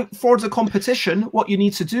for the competition, what you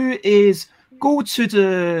need to do is go to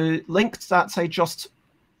the link that I just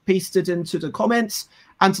pasted into the comments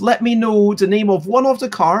and let me know the name of one of the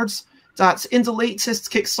cards that in the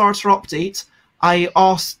latest Kickstarter update I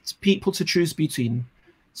asked people to choose between.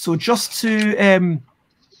 So just to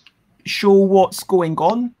show what's going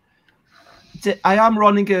on, I am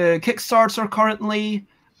running a Kickstarter currently,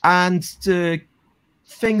 and the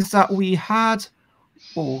things that we had...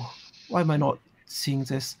 Oh, why am I not seeing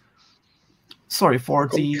this? Sorry for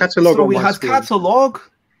the... Catalog so on we my had screen. Catalog,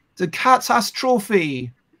 the Cat's Ass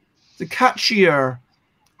Trophy, the Catchier,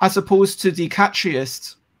 as opposed to the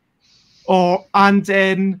Catchiest. And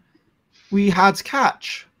then we had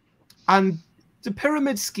Catch, and the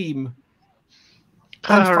Pyramid Scheme,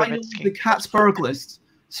 and finally the Cat's Burglist.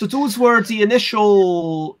 So those were the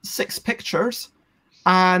initial 6 pictures,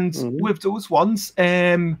 and with those ones,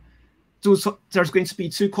 there's going to be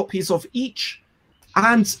 2 copies of each.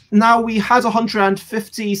 And now we had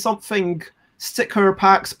 150 something sticker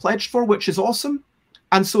packs pledged for, which is awesome.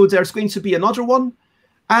 And so there's going to be another one.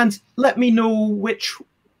 And let me know which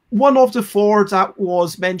one of the 4 that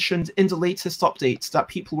was mentioned in the latest update that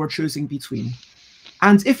people were choosing between.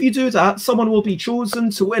 And if you do that, someone will be chosen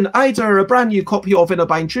to win either a brand new copy of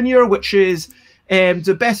Innerbind Jr., which is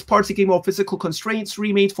the best party game of physical constraints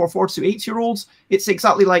remade for 4 to 8-year-olds. It's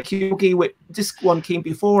exactly like Yogi, with this one came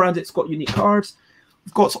before, and it's got unique cards.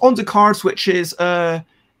 We've got On the Cards, which is a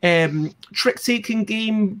trick-taking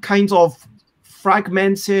game, kind of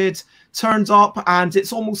fragmented, turned up, and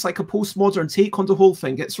it's almost like a postmodern take on the whole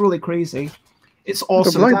thing. It's really crazy. It's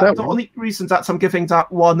awesome. The only reason that I'm giving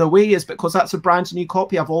that one away is because that's a brand new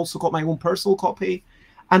copy. I've also got my own personal copy.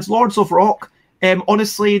 And Lords of Rock,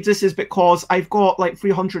 honestly, this is because I've got like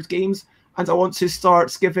 300 games and I want to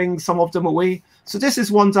start giving some of them away. So this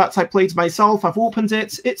is one that I played myself. I've opened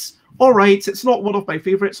it. It's all right. It's not one of my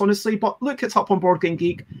favorites, honestly, but look it up on Board Game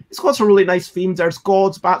Geek. It's got a really nice theme. There's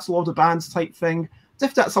gods, Battle of the Bands type thing.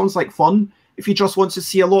 If that sounds like fun, if you just want to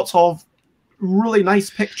see a lot of really nice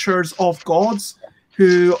pictures of gods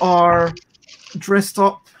who are dressed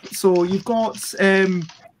up. So you've got the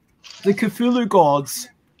Cthulhu gods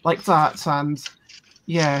like that, and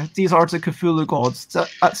yeah, these are the Cthulhu gods.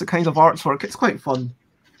 That's a kind of artwork. It's quite fun.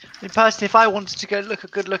 I mean, personally, if I wanted to go look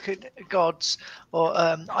at gods, or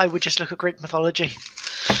I would just look at Greek mythology.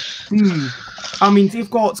 I mean, they've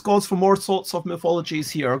got gods from all sorts of mythologies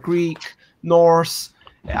here: Greek, Norse,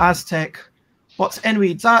 Aztec. But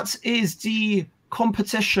anyway, that is the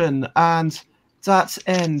competition, and that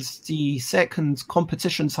ends the second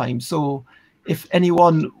competition time. So if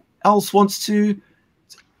anyone else wants to,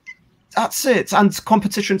 that's it. And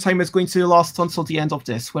competition time is going to last until the end of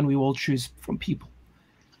this, when we will choose from people.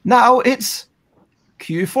 Now it's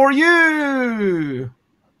Q for You.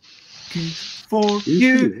 Q for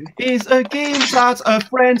You is a game that a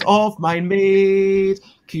friend of mine made.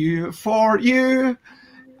 Q for You.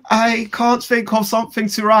 I can't think of something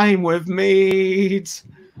to rhyme with made.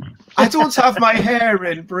 I don't have my hair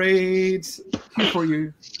in braids. Q for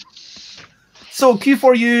You. So Q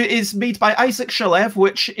for You is made by Isaac Shalev,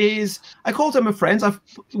 which is, I called him a friend.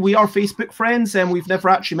 We are Facebook friends, and we've never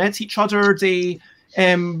actually met each other. They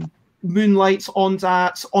moonlight on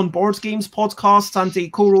that On Board Games podcast, and they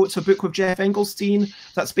co-wrote a book with Jeff Engelstein.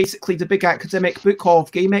 That's basically the big academic book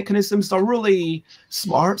of game mechanisms. They're really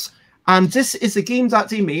smart. And this is a game that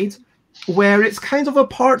they made where it's kind of a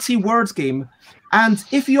party word game. And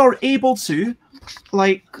if you're able to,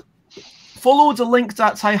 like, follow the link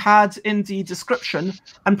that I had in the description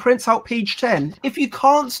and print out page 10. If you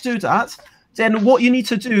can't do that, then what you need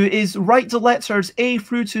to do is write the letters A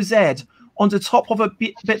through to Z on the top of a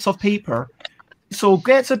bit of paper. So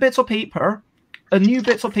get a bit of paper, a new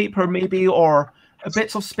bit of paper maybe, or a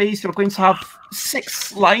bit of space. You're going to have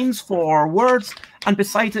 6 lines for words, and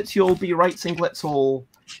beside it you'll be writing little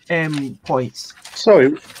points. Sorry,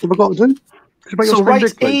 what have I got to do? So write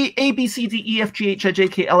A, B, C, D, E, F, G, H, I, J,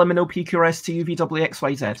 K, L, M, N, O, P, Q, R, S, T, U, V, W, X,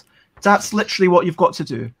 Y, Z. That's literally what you've got to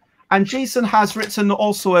do. And Jason has written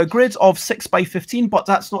also a grid of 6 by 15, but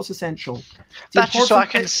that's not essential. That's just so I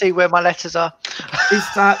can see where my letters are. Is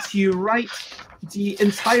that you write the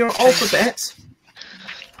entire alphabet,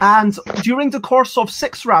 and during the course of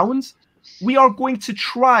 6 rounds, we are going to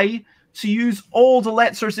try to use all the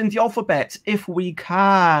letters in the alphabet if we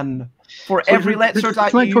can. For every letter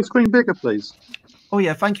that you... Make your screen bigger, please. Oh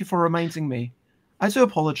yeah, thank you for reminding me. I do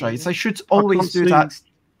apologise. I should always do that.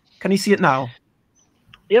 Can you see it now?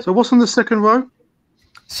 Yep. So what's on the second row?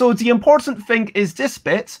 So the important thing is this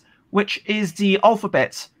bit, which is the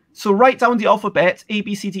alphabet. So write down the alphabet: A,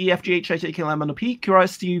 B, C, D, E, F, G, H, I, J, K, L, M, N, O, P, Q, R,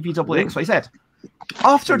 S, T, U, V, W, X, Y, Z.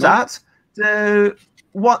 After that,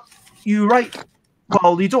 what you write,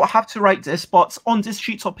 well, you don't have to write this, but on this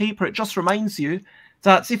sheet of paper, it just reminds you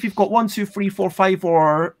that if you've got 1, 2, 3, 4, 5,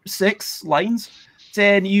 or 6 lines,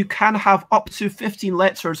 then you can have up to 15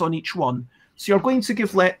 letters on each one. So you're going to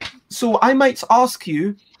give so I might ask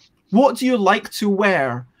you, what do you like to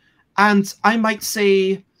wear? And I might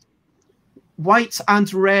say white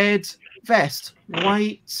and red vest.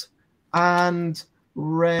 White and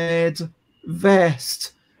red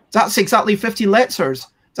vest. That's exactly 15 letters.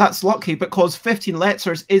 That's lucky, because 15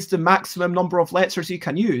 letters is the maximum number of letters you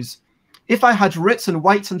can use. If I had written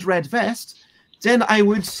white and red vest, then I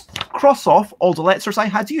would cross off all the letters I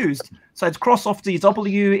had used. So I'd cross off the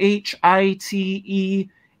W, H, I, T, E,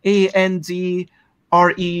 A, N, D,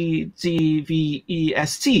 R, E, D, V, E,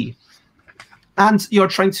 S, T. And you're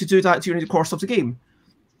trying to do that during the course of the game.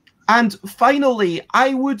 And finally,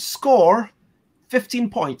 I would score 15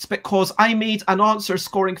 points because I made an answer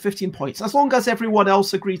scoring 15 points, as long as everyone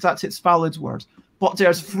else agrees that it's valid word. But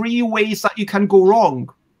there's 3 ways that you can go wrong.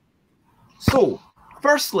 So,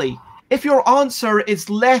 firstly, if your answer is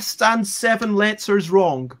less than 7 letters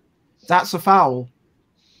wrong, that's a foul.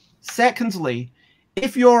 Secondly,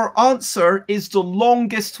 if your answer is the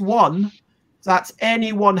longest one that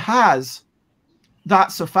anyone has,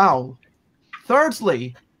 that's a foul.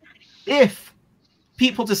 Thirdly, if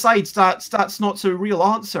people decide that that's not a real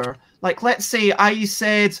answer, like let's say I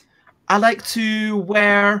said, I like to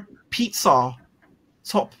wear pizza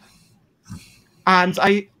top, and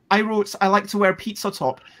I wrote, I like to wear pizza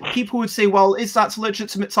top. People would say, well, is that a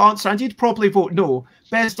legitimate answer? And you'd probably vote no.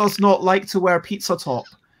 Bez does not like to wear pizza top.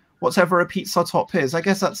 Whatever a pizza top is. I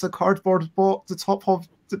guess that's the cardboard the top of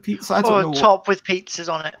the pizza. I don't know. Or a top with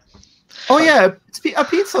pizzas on it. Oh, yeah. A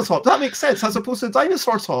pizza top. That makes sense, as opposed to a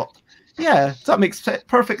dinosaur top. Yeah, that makes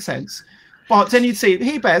perfect sense. But then you'd say,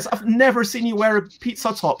 hey, Bez, I've never seen you wear a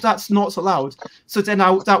pizza top. That's not allowed. So then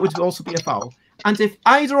that would also be a foul. And if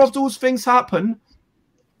either of those things happen,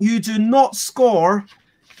 you do not score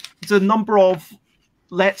the number of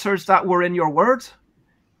letters that were in your word,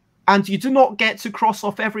 and you do not get to cross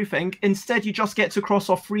off everything. Instead, you just get to cross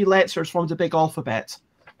off 3 letters from the big alphabet.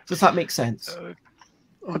 Does that make sense?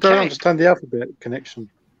 I don't understand the alphabet connection.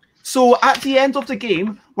 So at the end of the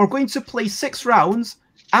game, we're going to play 6 rounds,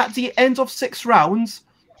 at the end of 6 rounds,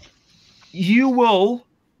 you will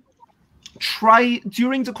try,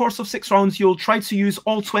 during the course of 6 rounds, you'll try to use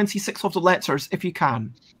all 26 of the letters if you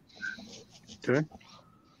can. Okay.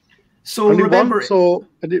 So Only remember, once or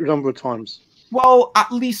a number of times? well,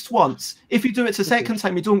 at least once. If you do it a second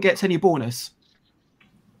time, you don't get any bonus.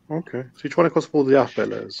 Okay. So you're trying to cross all the alphabet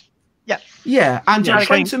letters. Yeah, and Yeah, you're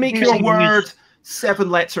trying to make your using- word 7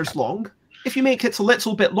 letters long. If you make it a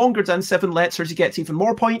little bit longer than 7 letters, you get even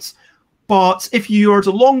more points. But if you're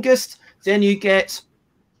the longest, then you get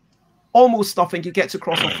almost nothing. You get to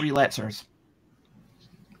cross all 3 letters.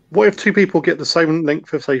 What if 2 people get the same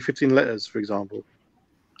length of, say, 15 letters, for example?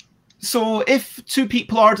 So if 2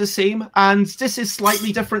 people are the same, and this is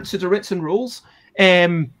slightly different to the written rules,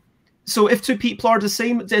 so if 2 people are the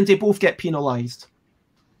same, then they both get penalized.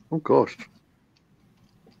 Oh, gosh.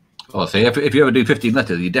 Oh, so if you ever do 15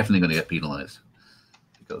 letters, you're definitely going to get penalised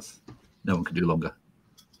because no one can do longer.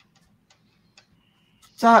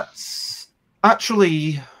 That's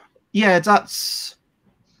actually, yeah, that's...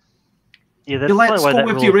 Yeah, that's let's probably why go that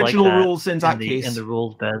with the rule's original like that rules in that case. In the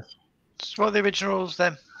rules, Bez. Just what are the original rules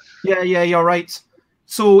then? Yeah, you're right.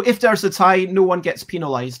 So if there's a tie, no one gets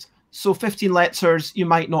penalised. So 15 letters, you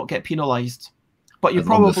might not get penalised, but you As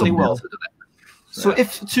long as probably someone will. else did it. So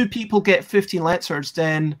if 2 people get 15 letters,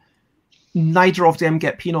 then neither of them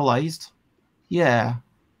get penalised. Yeah.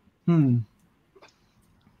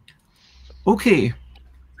 Okay.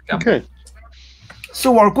 Okay.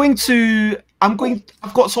 So we're going to... I've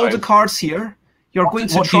got all the cards here. You're going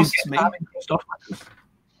to trust me.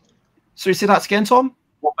 So you say that again, Tom?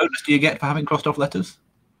 What bonus do you get for having crossed off letters?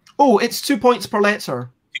 Oh, it's 2 points per letter.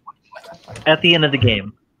 At the end of the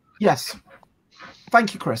game. Yes.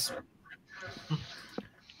 Thank you, Chris.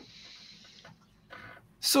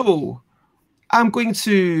 So I'm going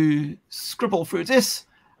to scribble through this.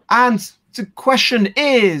 And the question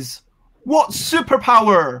is, what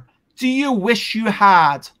superpower do you wish you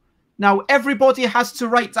had? Now, everybody has to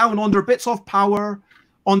write down on their bits of power,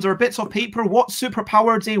 on their bits of paper, what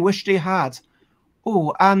superpower they wish they had.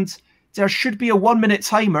 Oh, and there should be a 1-minute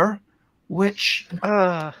timer, which,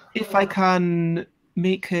 if I can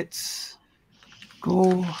make it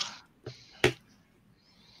go...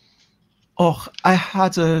 Oh, I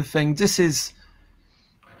had a thing. This is...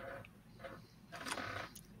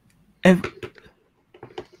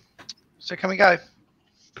 So can we go?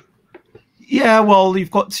 Yeah, well,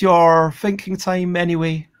 you've got your thinking time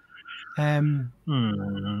anyway. Okay.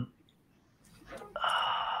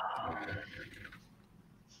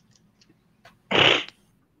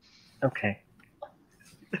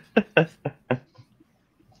 I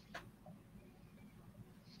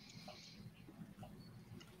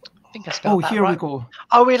think I spelled that here right. we go.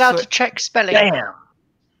 Are we allowed So- to check spelling? Damn.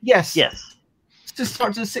 Yes. Yes. Let's just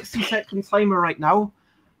start the 60-second timer right now.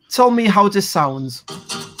 Tell me how this sounds.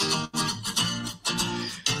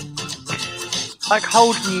 Like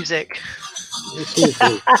hold music. It's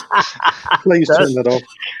awful. Please turn that off.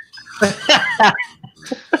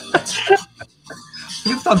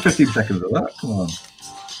 We've done 15 seconds of that. Come on.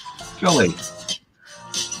 Jolly.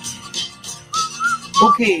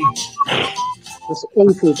 Okay, That's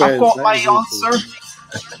awful, Ben. I've got That my is awful. answer.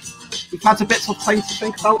 We've had a bit of time to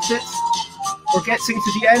think about it. We're getting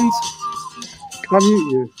to the end. Can I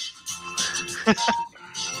mute you?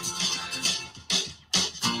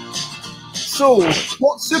 So,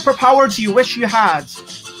 what superpower do you wish you had?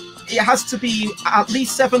 It has to be at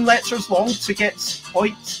least 7 letters long to get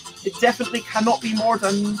points. It definitely cannot be more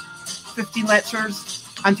than 15 letters.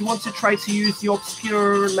 And you want to try to use the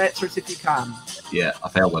obscure letters if you can. Yeah, I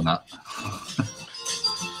failed on that.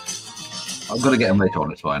 I'm going to get them later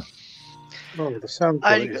on, it's fine. Oh, the sound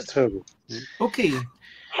quality is terrible. Okay.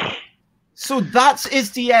 So that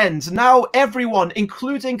is the end. Now, everyone,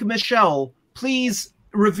 including Michelle, please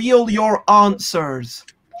reveal your answers.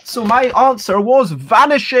 So my answer was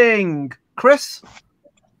vanishing. Chris?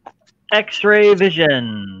 X-ray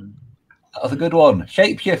vision. That was a good one.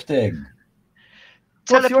 Shape-shifting.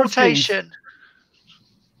 What's yours, James? Teleportation.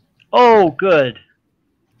 Oh, good.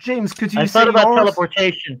 James, could you I say thought about yours?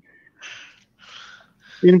 teleportation.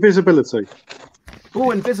 Invisibility.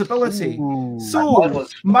 Oh, invisibility. Ooh. So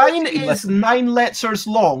mine is 9 letters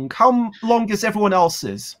long. How long is everyone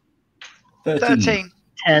else's? 13.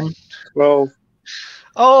 10. 12.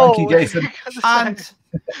 Oh, Thank you, Jason. And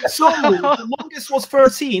so the longest was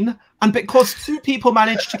 13, and because 2 people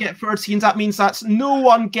managed to get 13, that means that no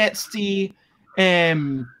one gets the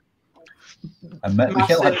And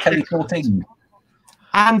Michelle had teleporting.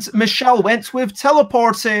 And Michelle went with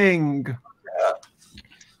teleporting.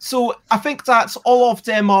 So I think that all of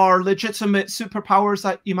them are legitimate superpowers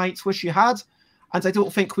that you might wish you had. and I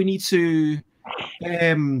don't think we need to,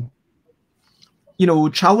 you know,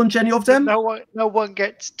 challenge any of them. No one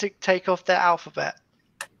gets to take off their alphabet.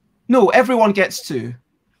 No, everyone gets to.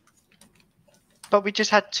 But we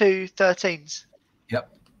just had 2 13s.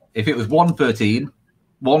 Yep. If it was 1 13,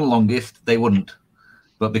 one longest, they wouldn't.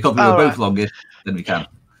 But because we were both longest, then we can.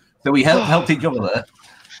 So we helped each other there.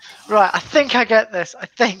 Right, I think I get this. I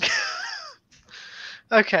think.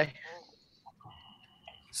 Okay.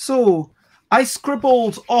 So I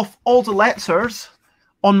scribbled off all the letters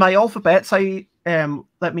on my alphabet.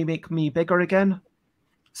 Let me make me bigger again.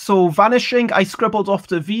 So vanishing, I scribbled off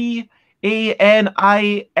the V, A, N,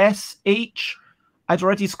 I, S, H. I'd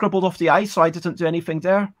already scribbled off the I, so I didn't do anything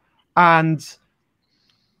there. And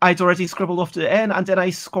I'd already scribbled off the N, and then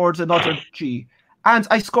I scored another G. And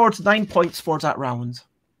I scored 9 points for that round.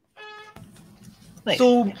 Nice.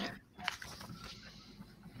 So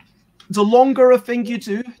the longer a thing you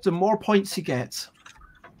do, the more points you get.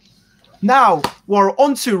 Now, we're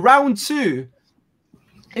on to round 2.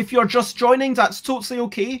 If you're just joining, that's totally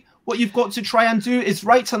okay. What you've got to try and do is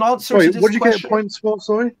write an answer to this what do you question. get points for?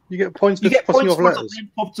 Sorry, you get points. You get crossing points off for the letters.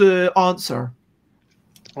 length of the answer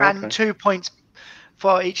And 2 points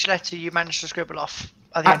for each letter you manage to scribble off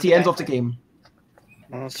at the end of the game.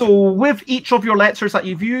 Okay. So with each of your letters that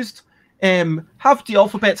you've used, have the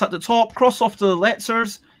alphabets at the top, cross off the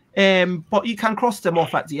letters, but you can cross them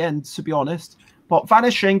off at the end, to be honest. But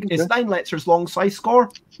vanishing is 9 letters long, so I score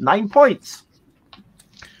 9 points.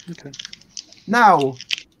 Okay. Now,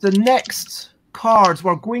 the next card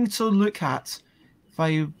we're going to look at, if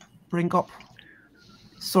I bring up,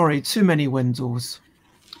 sorry, too many windows.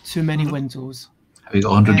 Too many windows. Have you got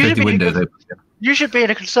 150 windows open? You should be in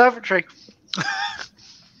a conservatory.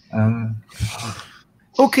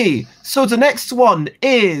 Okay, so the next one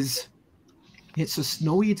is, it's a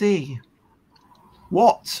snowy day.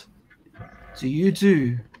 What do you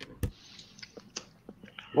do?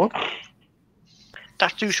 What?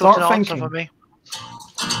 That's too short Start an answer thinking. for me.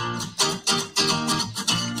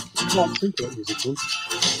 Can't think of musical.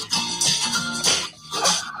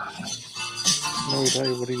 No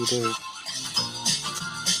day. What do you do?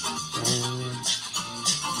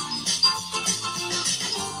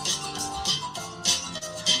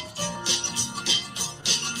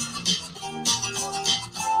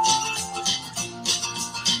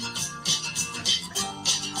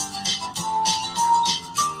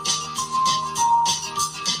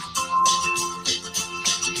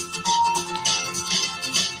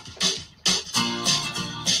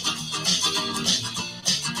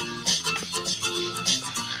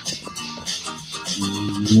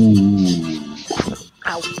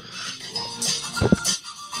 Ow.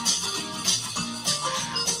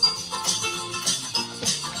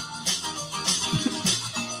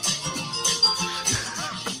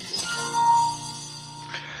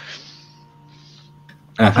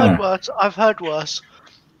 I've heard worse. I've heard worse.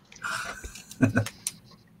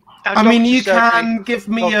 I mean, you can give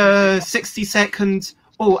me a 60-second.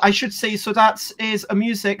 Oh, I should say, so that is a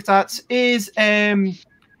music that is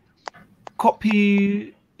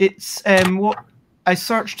copy. It's what I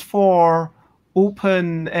searched for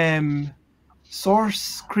open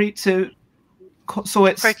source creative. So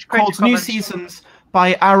it's called New Seasons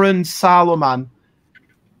by Aaron Salomon.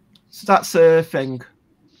 So that's a thing.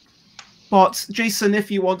 But Jason, if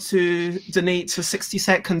you want to donate a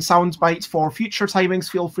 60-second soundbite for future timings,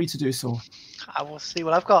 feel free to do so. I will see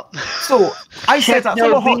what I've got. So I said that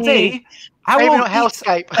on a hot day, I will eat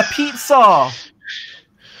a pizza.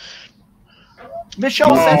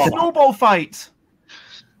 Michelle said snowball fight.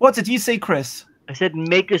 What did you say, Chris? I said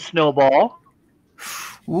make a snowball.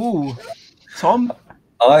 Ooh, Tom?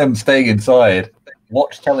 I am staying inside.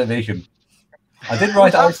 Watch television. I did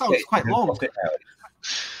write that ice sounds skate quite and long. crossed it out.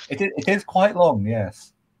 It is quite long,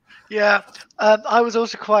 yes. Yeah, I was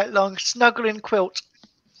also quite long. Snuggle and quilt.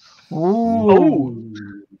 Ooh.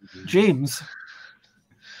 James?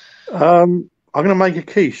 I'm going to make a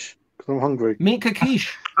quiche because I'm hungry. Make a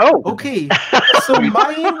quiche. Oh, Okay. So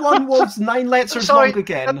mine one was 9 letters Sorry, long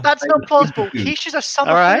again. that's not possible. Quiches are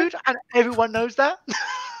summer Alright. food, and everyone knows that.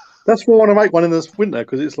 That's why I want to make one in this winter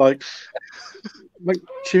because it's like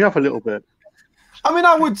cheer up a little bit. I mean,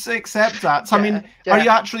 I would accept that. I Yeah, mean, yeah. are you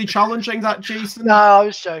actually challenging that, Jason? No, I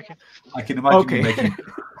was joking. I can imagine Okay. you making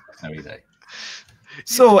every day.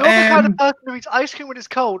 So, You're the kind of person who eats ice cream when it's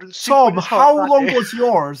cold and soup when Tom, it's hot, how aren't long you? was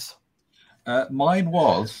yours? Mine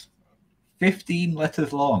was 15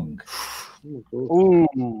 letters long.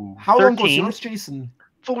 ooh. How long was 13. yours, Jason?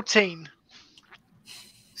 14.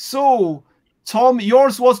 So, Tom,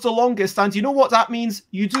 yours was the longest, and you know what that means?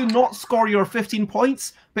 You do not score your 15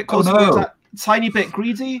 points because Oh, no. we're that tiny bit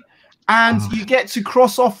greedy. And you get to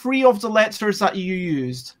cross off 3 of the letters that you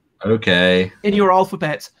used. Okay. In your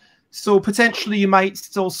alphabet. So potentially you might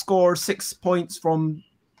still score 6 points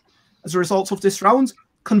as a result of this round.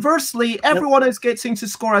 Conversely, everyone is getting to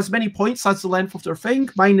score as many points as the length of their thing.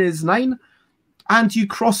 Mine is 9. And you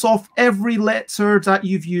cross off every letter that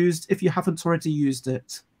you've used if you haven't already used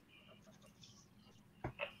it.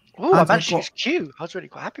 Oh, I managed to use Q. I was really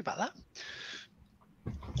quite happy about that.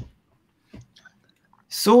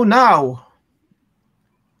 So now,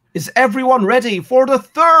 is everyone ready for the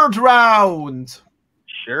 3rd round?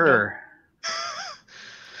 Sure.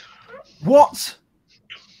 What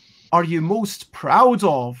are you most proud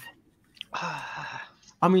of?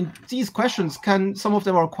 I mean, these questions some of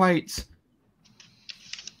them are quite...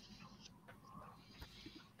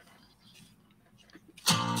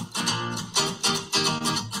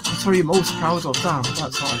 What are you most proud of? Damn,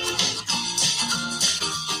 that's hard.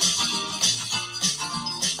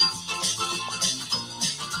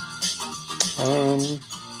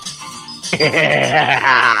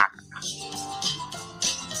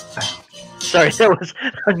 Sorry, that was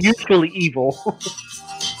unusually evil.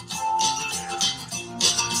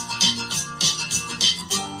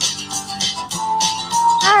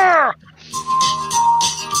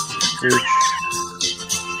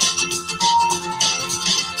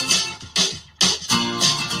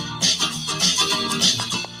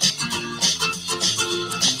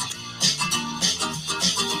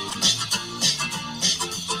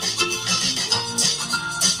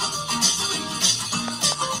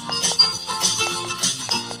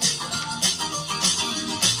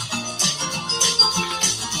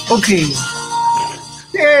 Okay.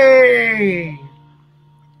 Yay!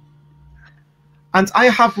 And I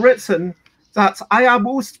have written that I am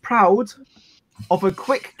most proud of a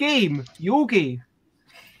quick game, Yogi.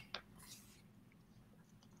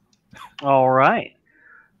 All right.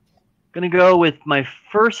 Gonna go with my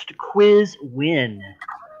first quiz win.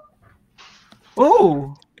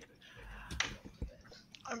 Oh.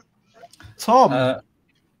 Tom.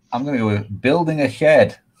 I'm going to go with building a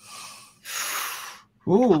shed.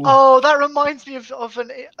 Ooh. Oh, that reminds me of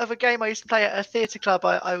a game I used to play at a theatre club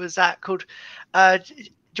I was at called Do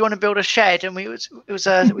You Want to Build a Shed? And we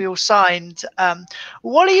all signed.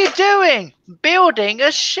 What are you doing? Building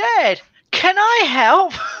a shed. Can I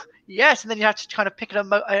help? Yes. And then you have to kind of pick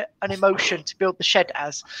an emotion to build the shed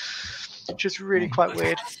as, which was really quite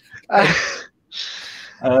weird.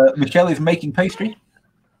 Michelle is making pastry.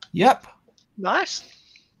 Yep. Nice.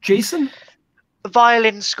 Jason?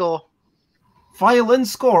 Violin score. Violin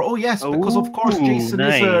score. Oh, yes, because of course Jason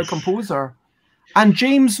is a composer. And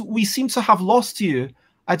James, we seem to have lost you.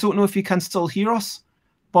 I don't know if you can still hear us.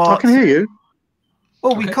 But I can hear you.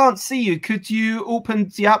 Oh, we can't see you. Could you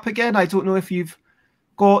open the app again? I don't know if you've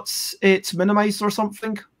got it minimized or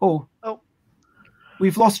something. Oh.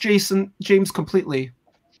 We've lost James completely.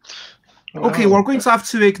 Okay, we're going to have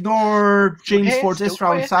to ignore James for this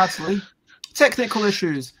round, sadly. Technical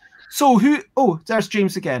issues. So there's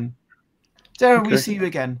James again. There we see you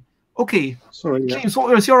again. Okay. Sorry, James,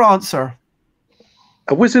 what was your answer?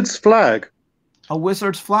 A wizard's flag. A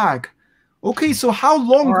wizard's flag. Okay, so how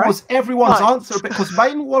long was everyone's answer? Because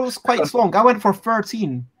mine was quite long. I went for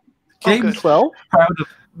 13. James, 12?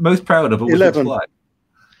 Most proud of a wizard's flag.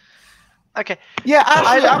 Okay. Yeah,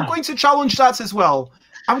 actually, I'm going to challenge that as well.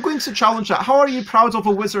 I'm going to challenge that. How are you proud of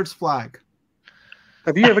a wizard's flag?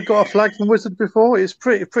 Have you ever got a flag from Wizard before? It's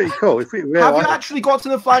pretty cool. It's pretty rare. Have you actually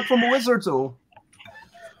gotten a flag from a wizard, though?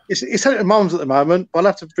 It's at Mum's at the moment. I'll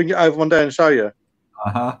have to bring it over one day and show you.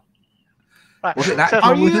 Uh-huh. Right. Was it that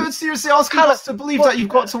Are you seriously asking us to believe that you've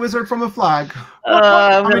got a wizard from a flag?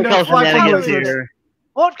 I'm going to call shenanigans here.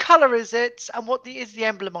 What colour is it, and what is the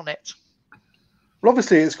emblem on it? Well,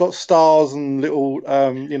 obviously, it's got stars and little,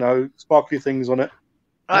 sparkly things on it.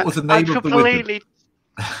 What was the name of the wizard?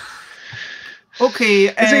 Okay.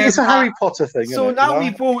 It's a Harry Potter thing. So now we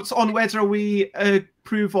vote on whether we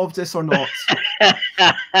approve of this or not.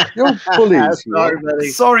 You're bullies.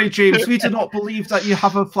 Sorry, James. We do not believe that you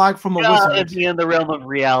have a flag from a wizard. It's in the realm of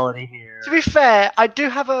reality here. To be fair, I do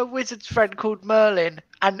have a wizard's friend called Merlin,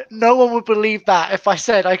 and no one would believe that if I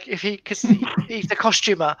said because he's the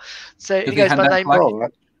costumer. So he goes by the name.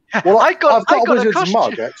 Well, I've got a wizard's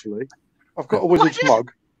mug actually. I've got a wizard's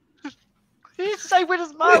mug. You need to say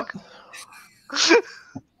wizard's mug.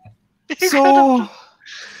 So,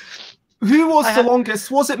 who was the longest?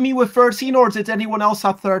 Was it me with 13, or did anyone else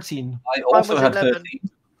have 13? I also had 13.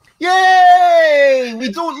 Yay! We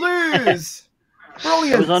don't lose.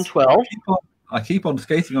 Brilliant. I was on 12. I keep on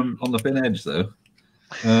skating on the thin edge, though.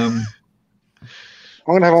 I'm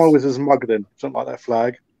going to have my wizard's mug then. Something like that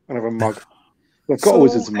flag. I'm going to have a mug. I've got a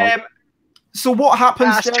wizard's mug. So what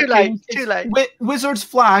happens? It's too late. Too late. Wizard's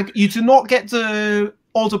flag. You do not get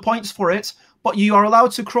all the points for it, but you are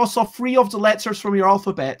allowed to cross off 3 of the letters from your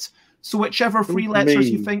alphabet. So whichever 3 letters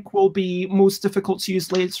you think will be most difficult to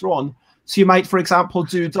use later on. So you might, for example,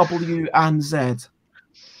 do W and Z.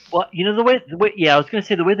 Well, you know, the way yeah, I was going to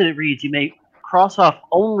say the way that it reads, you may cross off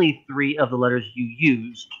only 3 of the letters you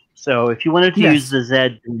used. So if you wanted to use the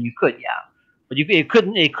Z, then you could, yeah. But it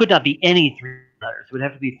could not be any 3 letters. It would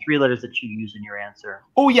have to be 3 letters that you use in your answer.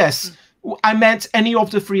 Oh, yes. I meant any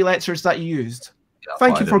of the 3 letters that you used. Yeah,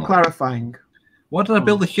 Thank you for clarifying. Why did I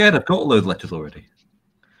build a shed? I've got all those letters already.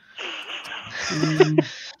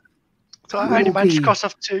 So I only managed to cross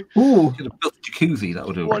off 2. Oh, Should have built a jacuzzi. That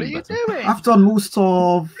would have What are been you better. doing? I've done most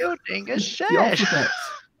of Building a the shed. alphabet.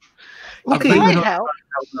 I Okay, think Can I we're help?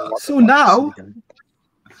 so now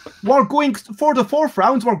we're going for the 4th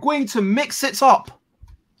round. We're going to mix it up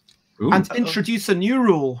Ooh. and introduce a new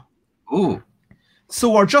rule. Ooh.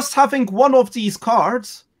 So we're just having one of these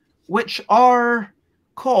cards, which are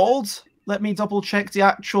called, let me double check the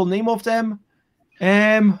actual name of them,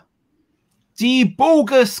 the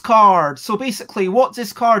bogus card. So basically what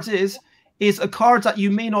this card is a card that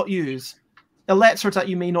you may not use, a letter that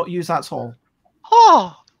you may not use at all.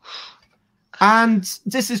 Oh, And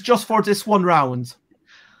this is just for this one round.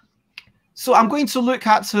 So I'm going to look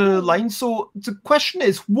at a line. So the question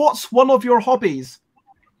is, what's one of your hobbies?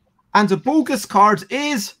 And the bogus card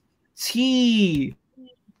is T.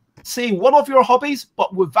 Say one of your hobbies,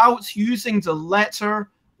 but without using the letter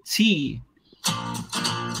T.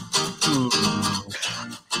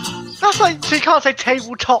 that's like, so you can't say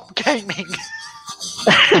tabletop gaming.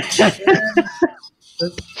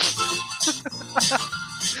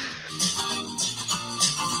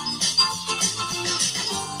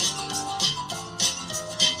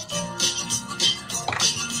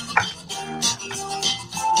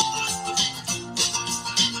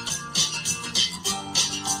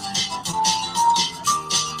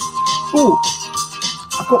 Oh,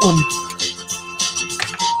 I've got one.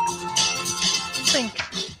 Think.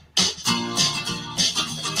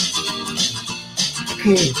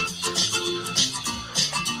 Okay.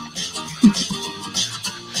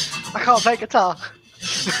 I can't play guitar.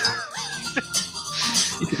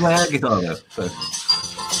 You can play air guitar though. So.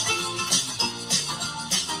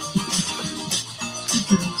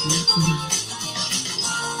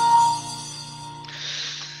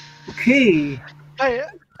 Okay. Play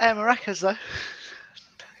maracas though.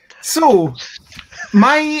 So,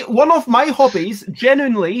 one of my hobbies,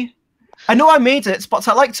 genuinely, I know I made it, but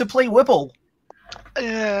I like to play Wibble.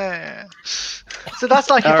 Yeah. So that's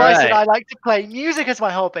like if All I said right. I like to play music as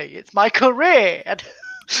my hobby. It's my career.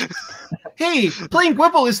 Hey, playing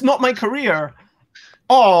Wibble is not my career.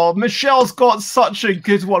 Oh, Michelle's got such a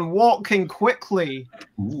good one. Walking quickly.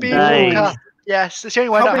 Ooh. Nice. Yes, it's the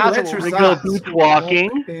only way How that many has letters a We is go that? beach walking.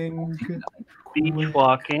 Walking. Beach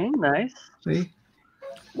walking. Nice. See?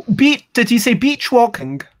 Did you say beach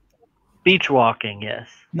walking? Beach walking. Yes.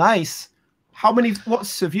 Nice. How many?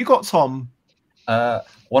 What's have you got, Tom?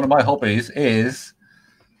 One of my hobbies is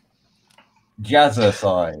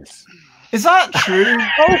jazzercise. Is that true?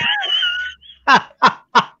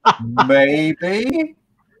 Maybe.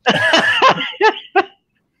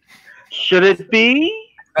 Should it be?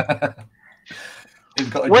 It's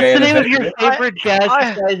got a What's J the and a name of Z your in it. favorite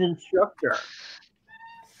jazzercise instructor?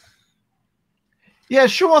 Yeah,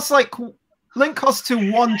 show us link us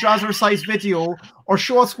to one jazzercise video, or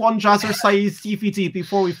show us one jazzercise DVD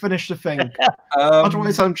before we finish the thing.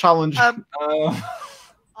 Otherwise, I'm challenged.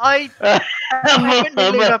 I wouldn't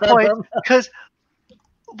lose my point because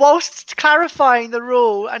whilst clarifying the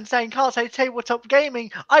rule and saying can't say tabletop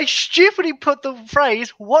gaming, I stupidly put the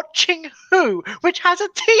phrase "watching who," which has a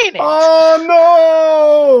T in it. Oh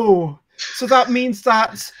no! So that means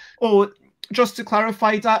that. Oh, just to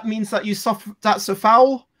clarify, that means that you suffer. That's a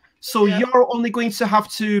foul. So Yeah. you're only going to have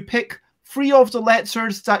to pick 3 of the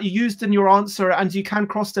letters that you used in your answer, and you can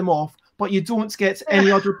cross them off, but you don't get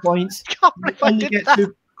any other points. Can't You believe I only did get that.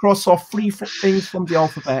 to cross off 3 things from the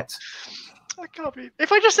alphabet. I can't believe.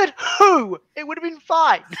 If I just said who, it would have been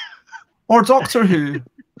fine. Or Doctor Who.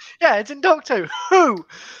 Yeah, it's in Doctor Who.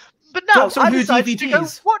 But no, Doctor I Who decided to go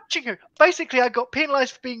DVDs. watching who. Basically, I got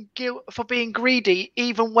penalised for being greedy,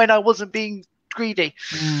 even when I wasn't being greedy.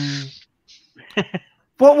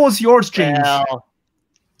 What was yours, James? Well,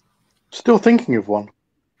 Still thinking of one.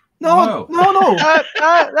 No. No.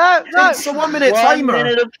 It's a 1 minute 1 timer.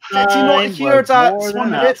 minute of Did you not time hear was that? more It's than 1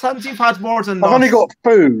 enough. minute, and you've had more than I've only enough.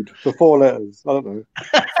 got food for 4 letters. I don't know.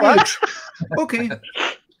 Okay.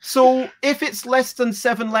 So if it's less than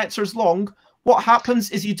 7 letters long, what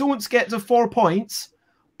happens is you don't get the 4 points,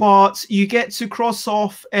 but you get to cross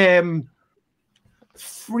off 3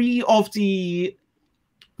 of the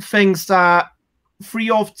things that 3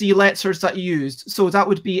 of the letters that you used. So that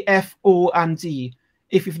would be F, O, and D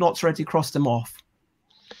if you've not already crossed them off.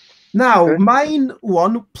 Now, Okay. mine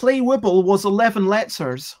one, Play Wibble, was 11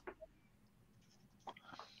 letters.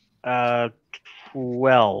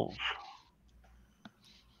 12.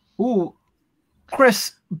 Oh,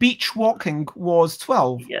 Chris, Beach Walking was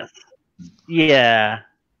 12. Yes. Yeah.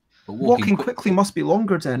 But Walking quickly must be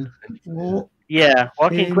longer then. Yeah.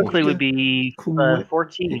 Walking quickly would be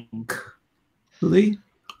 14. Really?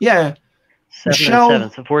 Yeah. 7 Michelle-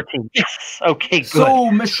 and 7, so 14. Yes. Okay, good.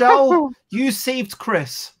 So, Michelle, you saved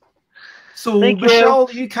Chris. So, Thank you. Michelle,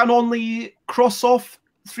 you can only cross off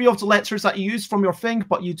 3 of the letters that you used from your thing,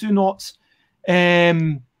 but you do not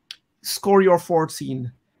score your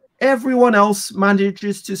 14. Everyone else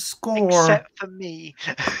manages to score. Except for me.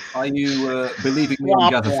 Are you believing me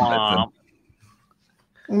on Gather Select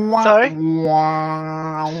then? Sorry?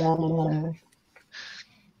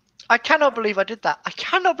 I cannot believe I did that. I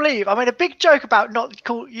cannot believe I made a big joke about not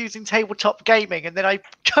using tabletop gaming, and then I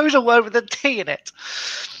chose a word with a T in it.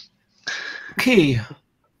 Okay.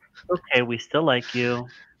 Okay, we still like you.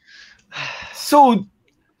 So,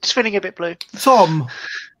 Just feeling a bit blue. Tom,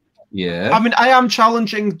 Yeah. I mean, I am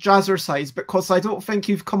challenging Jazzercise because I don't think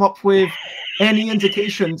you've come up with any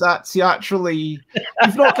indication that you actually...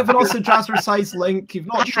 You've not given us a Jazzercise link. You've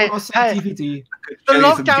not shown us a Hey. DVD. The Jason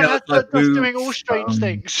lockdown has Geller us boots, doing all strange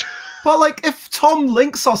things. But, like, if Tom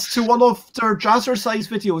links us to one of their Jazzercise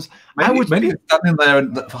videos, I would... Maybe standing there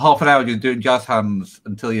and for half an hour just doing jazz hands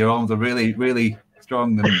until your arms are really, really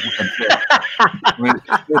strong and fit. I mean,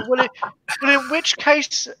 Well, in which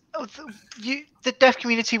case, the deaf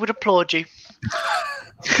community would applaud you.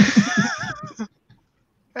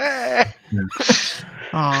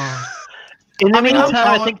 Ah. In the I mean,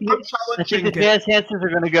 meantime, I think I'm the challenging Jazz Hansons are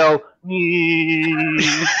going to go.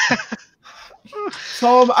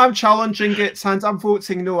 Tom, I'm challenging it, and I'm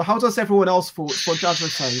voting no. How does everyone else vote for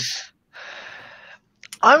Jazzercise?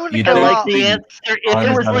 I'm going to You go don't like up. the answer. If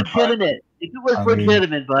I'm it was gonna- legitimate. If it was I mean-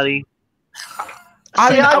 legitimate, buddy. I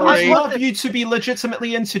See, I would was love wondering- you to be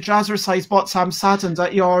legitimately into Jazzercise, but I'm saddened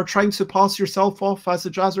that you're trying to pass yourself off as a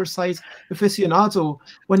Jazzercise aficionado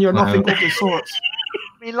when you're nothing Wow. of the sort.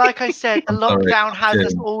 I mean, like I said, the I'm sorry, lockdown has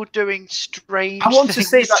us Jim. all doing strange I want to things.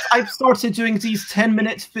 say that I've started doing these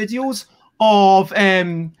 10-minute videos of,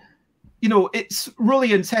 you know, it's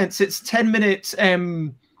really intense. It's 10-minute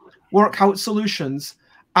workout solutions,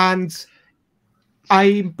 and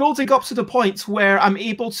I'm building up to the point where I'm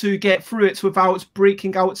able to get through it without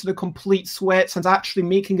breaking out to the complete sweat and actually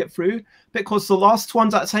making it through. Because the last one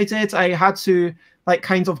that I did, I had to like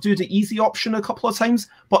kind of do the easy option a couple of times.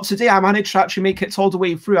 But today I managed to actually make it all the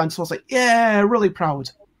way through, and so I was like, yeah, really proud.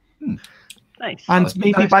 Nice. And That's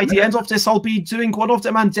maybe nice, by isn't the it? end of this, I'll be doing one of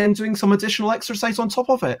them and then doing some additional exercise on top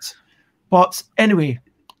of it. But anyway,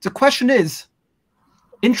 the question is,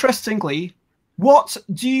 interestingly, what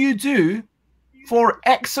do you do for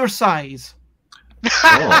exercise?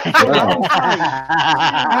 Oh, wow.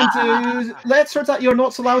 And the letter that you're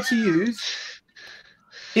not allowed to use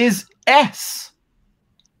is S.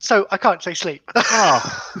 So I can't say sleep.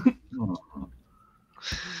 Oh,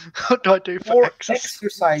 What do I do for For exercise?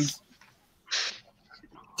 exercise.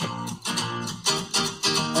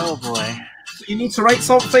 oh boy. So you need to write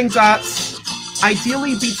something that's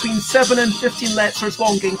ideally between 7 and 15 letters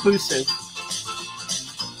long inclusive.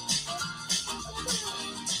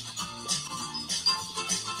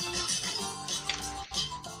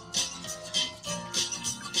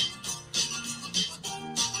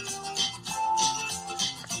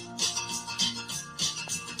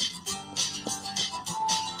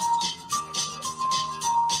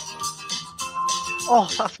 Oh,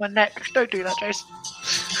 that's my neck. Don't do that, Jason.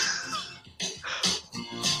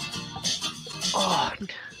 Oh,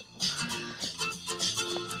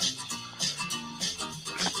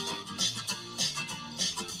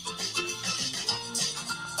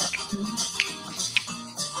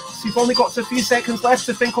 So you've only got a few seconds left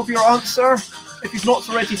to think of your answer, if you've not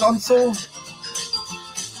already done so.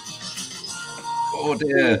 Oh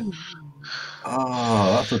dear.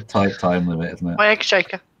 Oh, that's a tight time limit, isn't it? my egg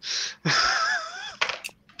shaker.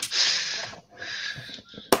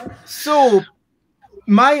 So,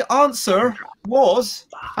 my answer was,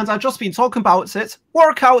 and I've just been talking about it,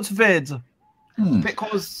 workout vid. Hmm.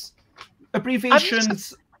 Because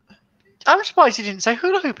abbreviations... I'm surprised you didn't say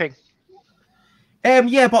hula hooping.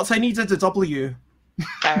 Yeah, but I needed a W.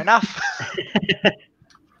 Fair enough.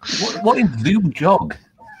 What is Zoom jog?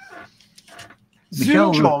 Zoom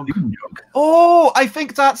Michelle, jog. Zoom jog. Oh, I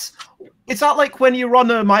think that's is that like when you run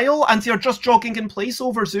a mile and you're just jogging in place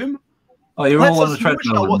over Zoom? Oh, you're Let all on us the know,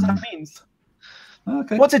 Michelle, treadmill. what that means.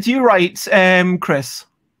 Okay. What did you write, Chris?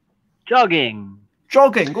 Jogging.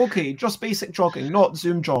 Jogging. Okay, just basic jogging, not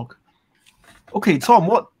Zoom jog. Okay, Tom,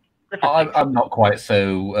 what? I'm not quite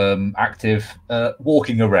so active.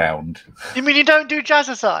 Walking around. You mean you don't do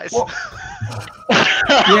jazzercise? What?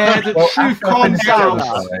 Yeah, the truth comes out.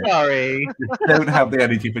 Sorry. Don't have the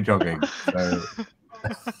energy for jogging. So.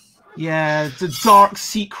 Yeah, the dark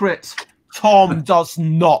secret. Tom does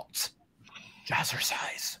not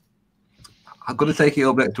jazzercise. I'm going to take it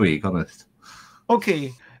all next week, honest.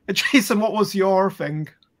 Okay, Jason, what was your thing?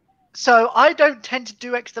 So I don't tend to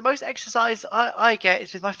do the most exercise I get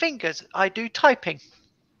is with my fingers. I do typing.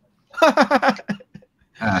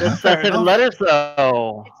 Just 7 letters,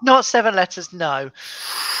 though. It's not 7 letters, no.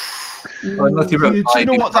 Well, do you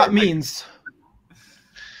know what that means?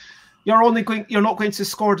 You're not going to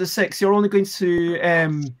score the 6. You're only going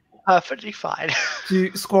to Perfectly fine.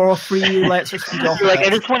 to score 3 letters from the alphabet. You're like, I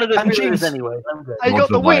just wanted the And letters James, anyway. I'm good. I got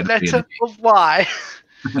the weird letter of Y.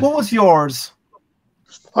 what was yours?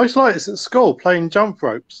 I used to like this at school, playing jump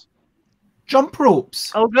ropes. Jump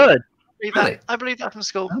ropes. Oh, good. Really? I believe that from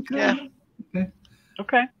school. Okay. Yeah.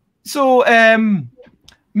 Okay. So,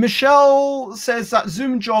 Michelle says that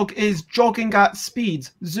Zoom jog is jogging at speed,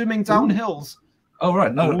 zooming down hills. Oh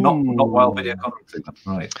right, no, not while video conferencing.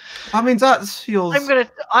 Right. I mean, that feels.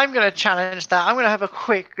 I'm gonna challenge that. I'm gonna have a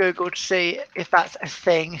quick Google to see if that's a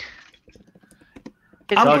thing.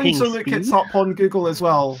 I'm going to Jogging look speed? it up on Google as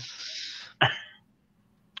well.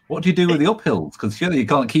 What do you do with the uphills? Because surely you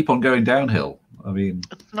can't keep on going downhill. I mean,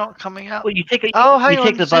 It's not coming out. Well, you take it. Oh, hang you on.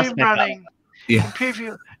 take the bus Zoom back up. running. yeah.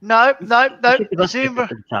 Preview. No. You take the bus Zoom. back up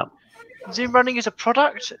to the top. Zoom running is a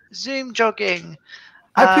product. Zoom jogging.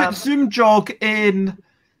 I put Zoom jog in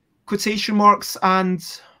quotation marks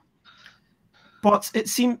but it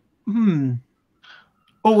seemed.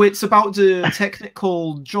 Oh, it's about the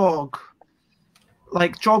technical jog.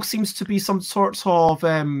 Like jog seems to be some sort of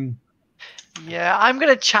Yeah, I'm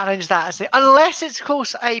going to challenge that as unless it's, of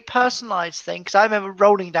course, a personalised thing. Because I remember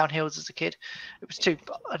rolling down hills as a kid. It was too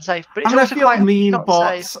unsafe, but it's I also feel quite mean, not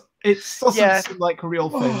but safe. it doesn't Yeah. seem like a real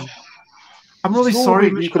thing. I'm really sorry,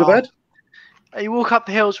 You could have Michelle. had. You walk up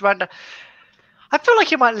the hills, random. I feel like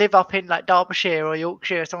you might live up in like Derbyshire or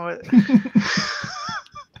Yorkshire or somewhere.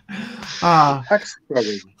 Axe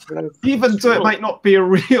throwing. Even though it might not be a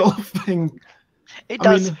real thing. It I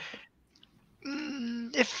does.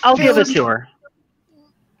 mean, I'll give it to her.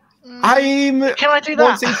 I'm Can I do that?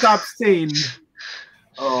 wanting to abstain.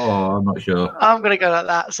 Oh, I'm not sure. I'm gonna go like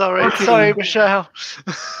that. Sorry, Okay. sorry, Michelle.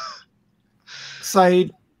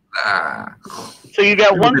 Side. Ah. So you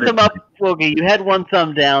got one thumb up, Logie. You had one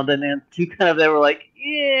thumb down, and then two kind of they were like,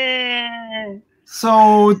 yeah.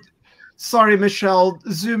 So, sorry, Michelle.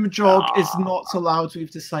 Zoom jog is not allowed.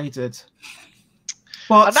 We've decided.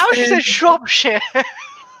 But And now she says Shropshire.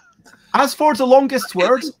 as for the longest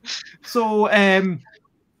word, so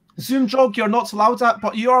Zoom jog, you're not allowed that,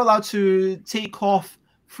 but you are allowed to take off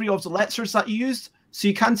 3 of the letters that you used. So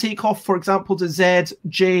you can take off, for example, the Z,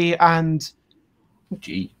 J, and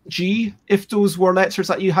G, if those were letters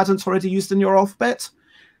that you hadn't already used in your alphabet.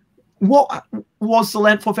 What was the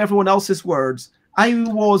length of everyone else's words? I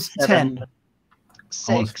was 7. 10.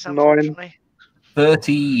 6, 9. unfortunately.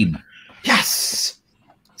 13. Yes!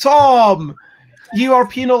 Tom! You are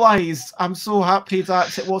penalised. I'm so happy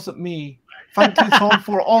that it wasn't me. Thank you, Tom,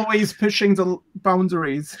 for always pushing the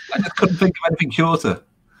boundaries. I just couldn't think of anything shorter.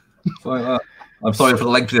 Like that. I'm sorry for the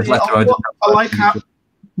length of this letter. I like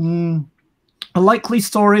a likely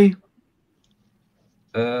story.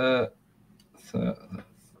 So,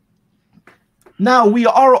 Now we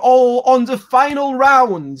are all on the final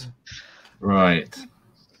round. right.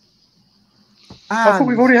 I thought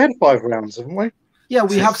we've already had 5 rounds, haven't we? Yeah,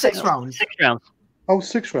 we have 6 rounds. 6 rounds. Oh,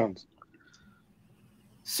 6 rounds.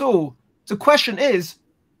 So the question is,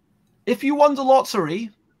 if you won the lottery,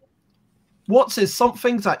 what is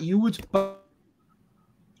something that you would buy?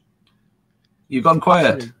 You've gone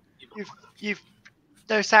quiet. You've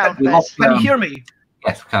no sound. We Bez. lost Can you them. hear me?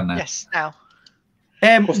 Yes, we can now. Yes, now.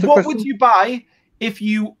 What's the What question? would you buy if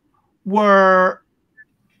you were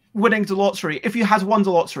winning the lottery? If you had won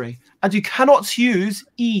the lottery, and you cannot use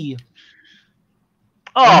E.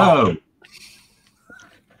 Oh,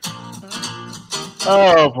 No.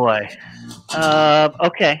 oh boy.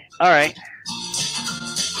 Okay. All right.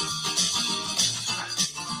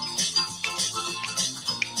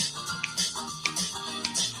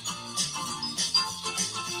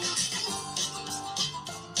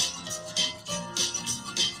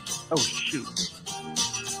 Oh shoot.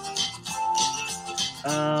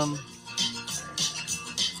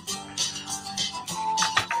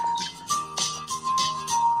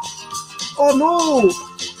 Oh no!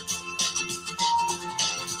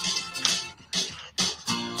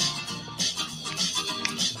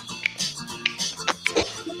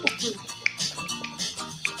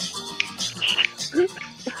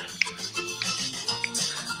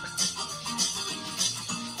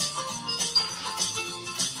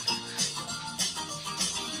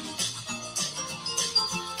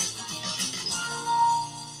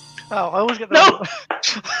 Oh, I always get the No!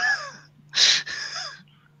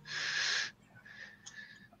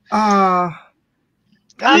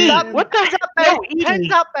 What the hell?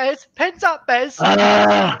 Pens up, Bez. Pens up, Bez.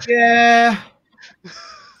 Yeah.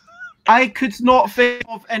 I could not think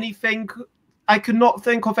of anything. I could not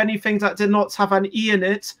think of anything that did not have an E in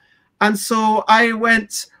it, and so I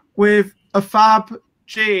went with a Fab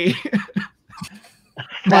J.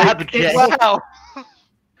 Fab J. Wow.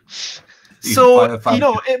 So, you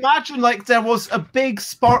know, imagine like there was a big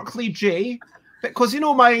sparkly J, because you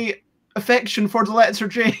know my affection for the letter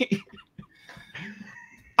J.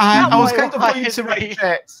 And I was kind of going to write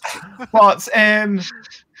Jet, but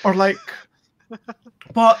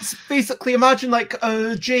but basically imagine like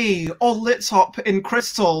a J all lit up in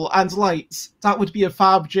crystal and lights. That would be a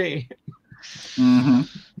Fab J.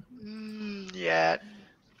 Yeah.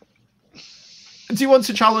 Do you want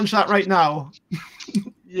to challenge that right now?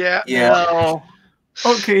 Yeah. No.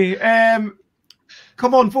 Okay.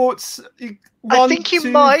 Come on, votes. I think you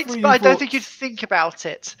might, but I don't think you'd think about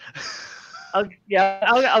it. I'll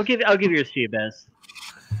give you a C, Bez.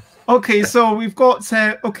 Okay, so we've got.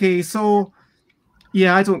 Okay, so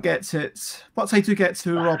yeah, I don't get it, but I do get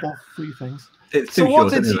to rub off 3 things. It's so too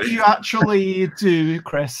what short, did anyway. you actually do,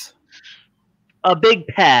 Chris? A big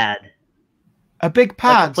pad. A big Like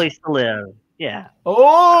pad. a place to live. Yeah.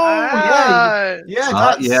 Oh yeah,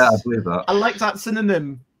 that's, yeah, I believe that. I like that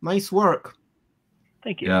synonym. Nice work,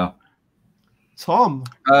 Thank you. Yeah. Tom.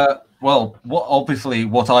 Well,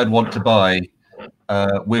 what I'd want to buy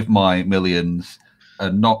with my millions,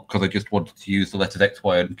 and not because I just wanted to use the letters X,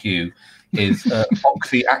 Y, and Q, is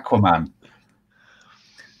Oxy Aquaman.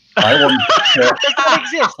 I want to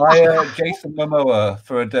hire Jason Momoa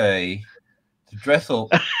for a day to dress up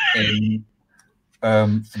in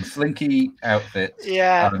some slinky outfits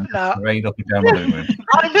and parade up and down the living room.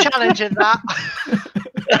 I'm challenging that.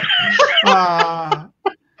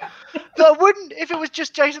 But I wouldn't if it was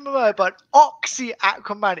just Jason Momoa, but Oxy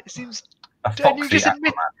Aquaman. It seems. Foxy You just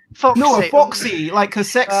admit Foxy. No, a foxy, like a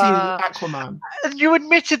sexy Aquaman. And you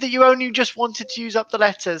admitted that you only just wanted to use up the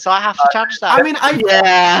letters, so I have to challenge that. I mean,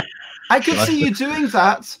 I could see you doing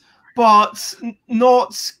that, but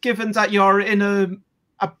not given that you're in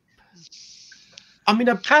I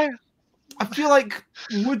feel like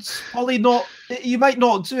would Polly not? You might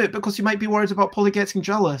not do it because you might be worried about Polly getting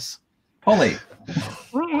jealous. Polly,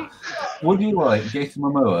 would you like Jason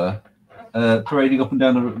Momoa parading up and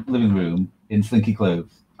down the living room in slinky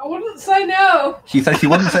clothes? I wouldn't say no. She said she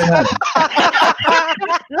wouldn't say no.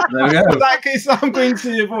 There we go. In that case, I'm going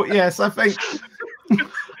to vote yes. I think.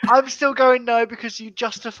 I'm still going no because you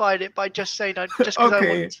justified it by just saying no. Just because I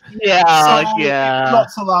want. Yeah, so yeah. Not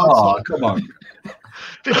allowed. Oh, come on.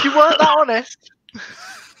 If you weren't that honest.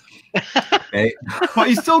 Okay. But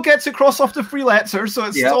you still get to cross off the 3 letters, so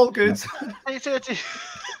it's all good.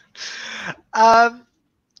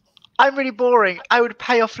 I'm really boring. I would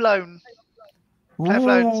pay off loan. Pay off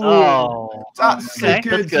loans. Oh, that's okay, a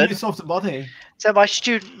good that's good. use of the money. So my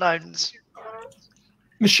student loans.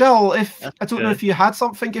 Michelle, I don't know good. if you had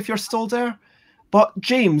something, if you're still there, but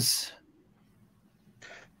James.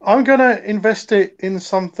 I'm going to invest it in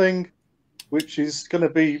something which is going to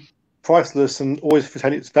be priceless and always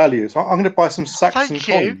retain its value. So I'm going to buy some Saxon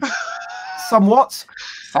coins. Somewhat?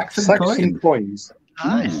 Saxon coins.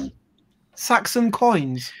 Nice. Saxon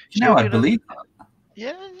coins. No, I believe that.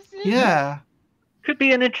 Yeah. Could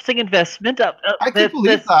be an interesting investment. I could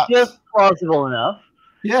believe that. Just plausible enough.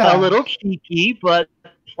 Yeah. A little cheeky, but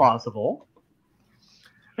plausible.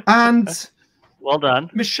 And well done.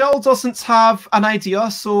 Michelle doesn't have an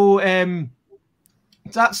idea, so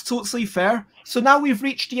that's totally fair. So now we've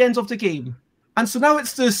reached the end of the game. And so now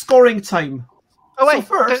it's the scoring time. Oh, wait.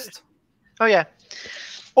 So first. Oh, yeah.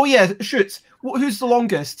 Oh, yeah, shoot. Who's the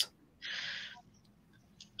longest?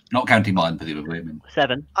 Not counting mine, presumably. I mean.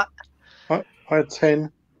 7. I had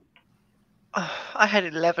 10. I had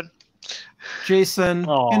 11. Jason, you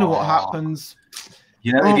know what happens.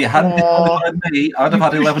 You know, if you hadn't been me, I'd have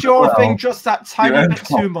had 11 as your well. thing just that tiny bit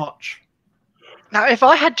too much. Now, if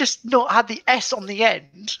I had just not had the S on the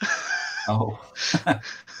end. Oh.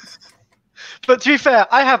 But to be fair,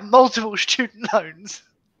 I have multiple student loans.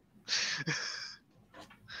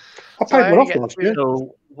 I paid one off last year.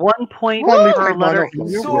 So 1 point Well, we per take mine letter off, in then.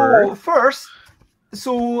 your So word. first,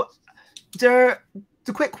 the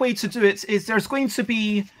quick way to do it is there's going to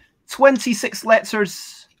be 26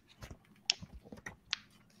 letters.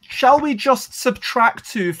 Shall we just subtract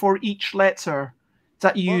 2 for each letter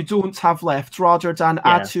that you don't have left, rather than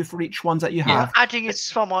add Yes. 2 for each one that you Yeah. have? Adding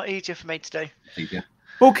is far more easier for me to do. Yeah.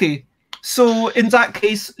 Okay, so in that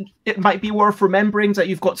case, it might be worth remembering that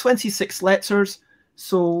you've got 26 letters.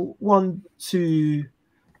 So 1, 2.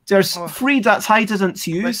 There's 3 that I didn't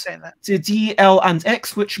We're use, saying that. the D, L, and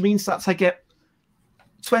X, which means that I get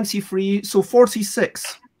 23, so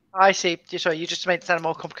 46. I see. Sorry, you just made it sound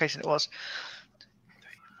more complicated than it was.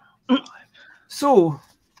 So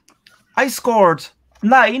I scored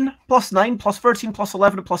 9 plus 9 plus 13 plus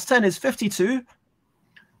 11 plus 10 is 52.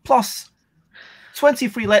 Plus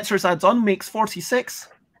 23 letters I've done makes 46.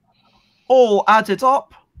 All added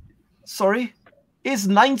up, is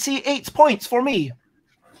 98 points for me.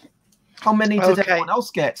 How many did Okay. everyone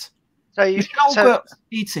else get? So you Michelle got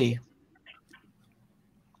 80.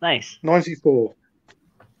 Nice. 94.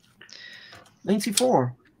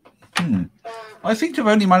 94. I seem to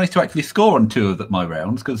have only managed to actually score on 2 of my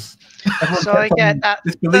rounds because So I get that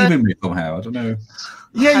disbelieving me somehow. I don't know.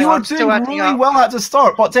 Yeah, Hang you were on, still doing adding really up. well at the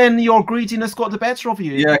start, but then your greediness got the better of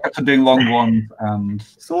you. Yeah, I kept on doing long ones and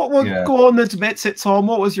So what will Yeah. go on, admit it, Tom?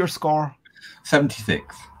 What was your score?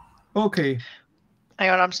 76. Okay. Hang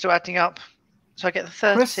on, I'm still adding up. So I get the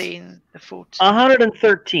 13, the 14.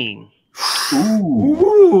 113. Ooh.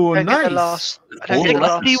 Ooh, I don't get the nice. last. I don't get the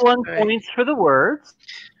last. 61 Sorry. points for the words,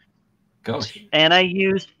 Gosh. and I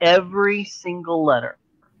used every single letter.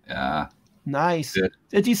 Yeah. Nice. Good.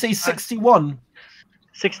 Did you say 61?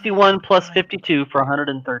 61 plus 52 for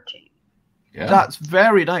 113. Yeah. That's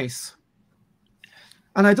very nice.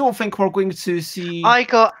 And I don't think we're going to see I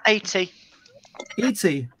got 80.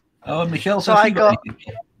 80. Oh, Michelle. So says I she got-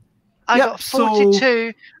 80. I Yep, got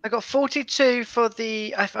 42. I got 42 for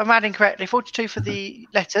the. If I'm adding correctly, 42 for the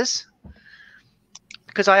letters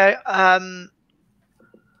because I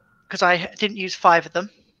didn't use 5 of them.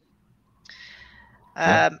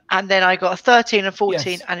 Yeah. And then I got a 13 and 14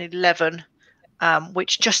 Yes. and 11,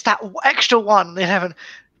 which just that extra one, the 11,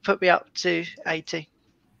 put me up to 80.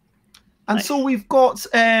 And Nice. so we've got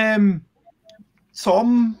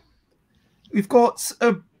Tom. We've got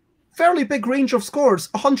a fairly big range of scores: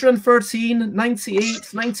 113,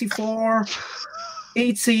 98, 94,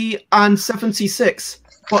 80, and 76.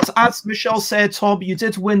 But as Michelle said, Tom, you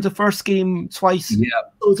did win the first game twice, Yeah.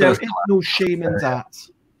 so there First is no shame in that.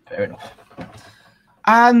 Fair enough.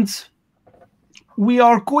 And we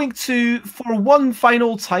are going to, for one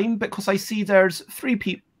final time, because I see there's few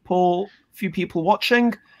people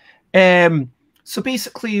watching. So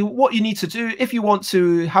basically, what you need to do if you want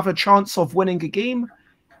to have a chance of winning a game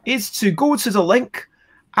is to go to the link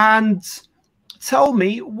and tell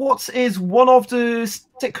me what is one of the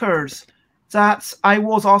stickers that I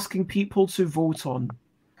was asking people to vote on.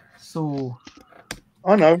 So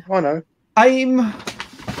I know.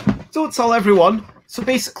 don't tell everyone. So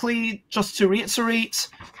basically, just to reiterate,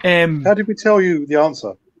 How did we tell you the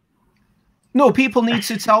answer? no, people need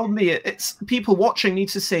to tell me. It's people watching need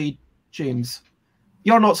to say, James,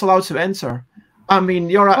 you're not allowed to enter. I mean,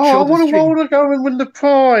 you're actually. Oh, I want to go and win the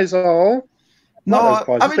prize. Oh, No, those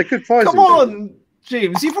prizes. I mean, They're good prizes. come on,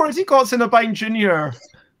 James. You've already got Cinnabine Junior.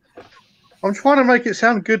 I'm trying to make it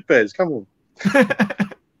sound good, Bez. Come on. Trying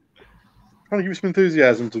to give you some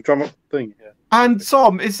enthusiasm to drum up the thing. Yeah. And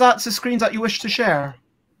Tom, is that the screen that you wish to share?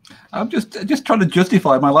 I'm just trying to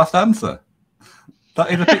justify my last answer. That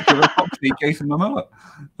is a picture of Foxy Jason Momoa.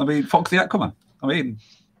 I mean, Foxy Aquaman. I mean,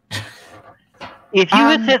 If you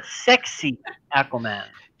had said sexy Aquaman,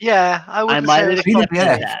 Yeah, I I would might say. have it was accepted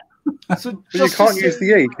yeah. that. So But you just can't to use say-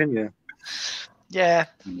 the E, can you? Yeah.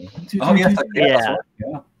 oh yes, that's Yeah.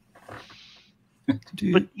 right.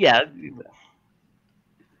 Yeah. But yeah,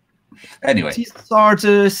 Anyway, These are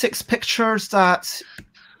the 6 pictures that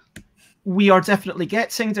we are definitely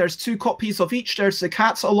getting. There's 2 copies of each. There's the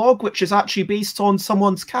catalog, which is actually based on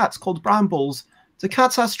someone's cat called Brambles. The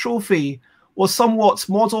Catas trophy was somewhat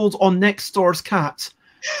modelled on next door's cat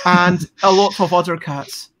and a lot of other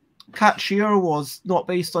cats. Cat Cheer was not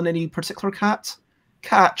based on any particular cat.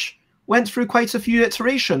 Catch went through quite a few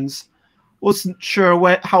iterations. Wasn't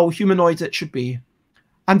sure how humanoid it should be.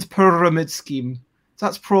 And Pyramid Scheme.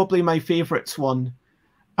 That's probably my favourite one.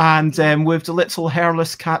 And with the little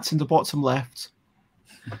hairless cat in the bottom left.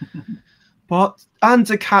 And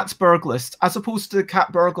the cat burglist, as opposed to the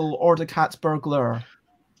cat burgle or the cat burglar.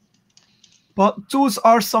 But those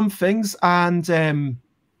are some things, and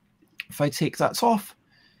if I take that off,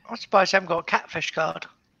 I'm surprised I haven't got a catfish card.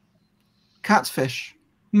 catfish.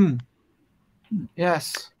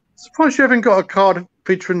 Yes. Surprised you haven't got a card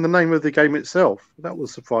featuring the name of the game itself. That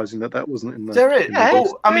was surprising that wasn't in the. There is. in the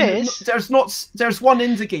list. I there mean, is. there's not. There's one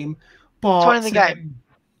in the game, but It's one in the game.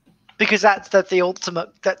 Because that's the ultimate.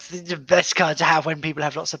 That's the best card to have when people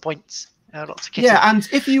have lots of points, lots of kitty. Yeah, and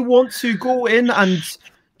if you want to go in and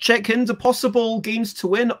check in the possible games to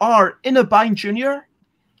win are In a Bind Junior,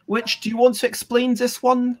 which do you want to explain this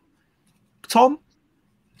one, Tom?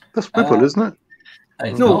 That's Whipple, isn't it?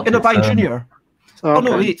 It's No, not. In a Bind It's, Junior. Oh, Oh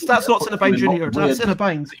no, okay. wait, that's not In a Bind We're not Junior. That's weird In a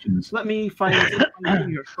Bind. positions. Let me find In a Bind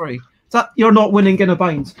Junior. Sorry, you're not winning In a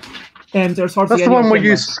Bind. There's hardly That's the any one of where them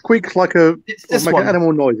you left. squeak like a It's this making one.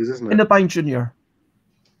 animal noises, isn't it? In a Bind Junior.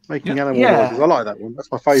 Making animal Yeah. noises. I like that one.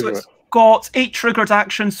 That's my So favourite. it's got 8 triggered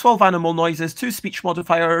actions, 12 animal noises, 2 speech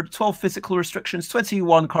modifier, 12 physical restrictions,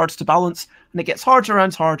 21 cards to balance, and it gets harder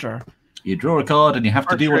and harder. You draw a card and you have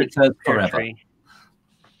to do what it says forever.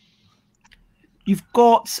 You've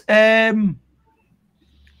got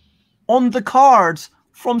on the cards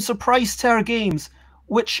from Surprise Terror Games,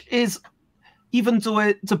 which is, even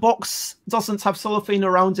though the box doesn't have cellophane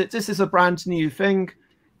around it, this is a brand new thing.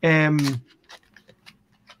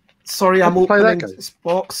 Sorry, I'm opening this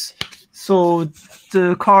box. So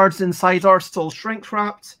the cards inside are still shrink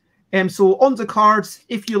wrapped. So on the cards,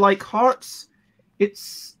 if you like hearts,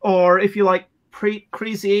 or if you like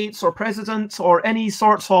Crazy Eights or President or any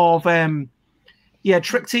sort of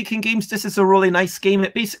trick-taking games, this is a really nice game.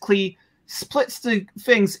 It basically splits the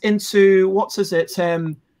things into,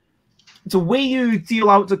 the way you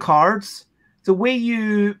deal out the cards, the way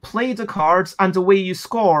you play the cards, and the way you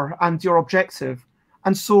score and your objective.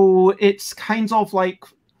 And so it's kind of like,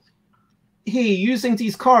 hey, using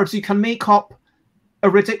these cards, you can make up a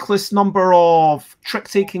ridiculous number of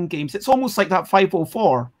trick-taking games. It's almost like that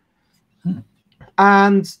 504.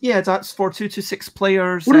 And yeah, that's for 2 to 6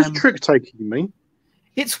 players. What does trick-taking mean?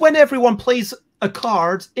 It's when everyone plays a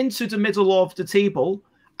card into the middle of the table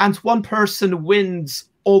and one person wins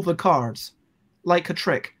all the cards, like a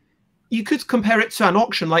trick. You could compare it to an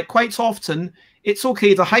auction. Like, quite often, it's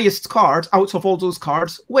okay, the highest card out of all those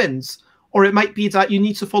cards wins. Or it might be that you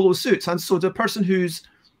need to follow suit, and so the person who's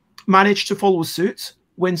managed to follow suit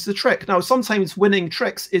wins the trick. Now, sometimes winning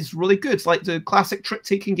tricks is really good. Like, the classic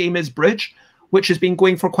trick-taking game is Bridge, which has been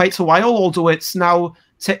going for quite a while, although it's now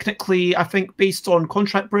technically, I think, based on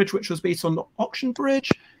Contract Bridge, which was based on Auction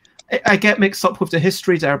Bridge. I get mixed up with the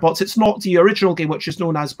history there, but it's not the original game, which is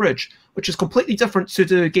known as Bridge, which is completely different to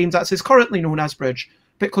the game that is currently known as Bridge,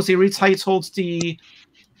 because they retitled the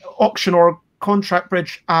Auction or Contract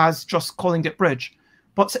Bridge as just calling it Bridge.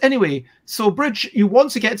 But anyway, so Bridge, you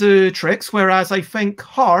want to get the tricks, whereas I think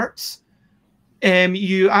Hearts,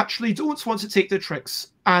 you actually don't want to take the tricks,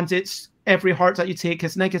 and it's every heart that you take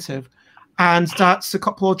is negative. And that's a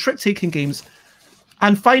couple of trick-taking games.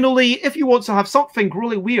 And finally, if you want to have something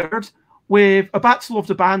really weird with a Battle of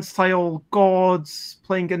the Band style gods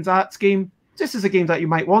playing in that game, this is a game that you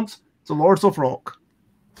might want, the Lords of Rock.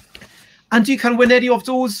 And you can win any of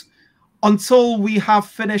those until we have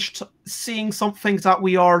finished seeing something that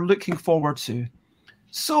we are looking forward to.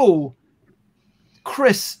 So,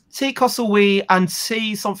 Chris, take us away and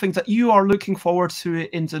say something that you are looking forward to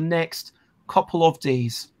in the next couple of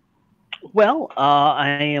days. Well, I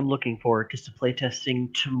am looking forward to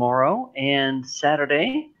playtesting tomorrow and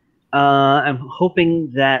Saturday. I'm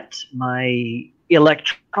hoping that my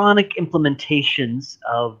electronic implementations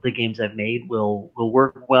of the games I've made will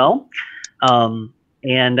work well.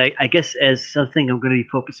 And I guess as something I'm going to be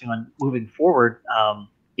focusing on moving forward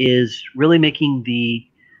is really making the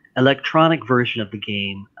electronic version of the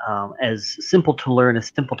game as simple to learn,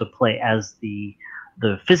 as simple to play as the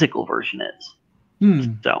physical version is.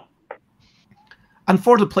 So. And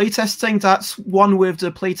for the playtesting, that's one with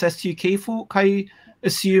the Playtest UK folk, I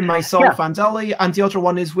assume, myself and Ellie, and the other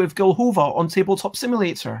one is with Gilhova on Tabletop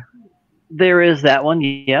Simulator. There is that one,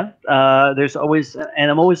 yeah. There's always, and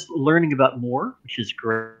I'm always learning about more, which is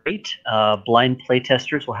great. Blind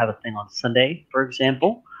playtesters will have a thing on Sunday, for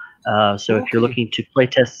example. So if you're looking to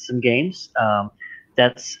playtest some games,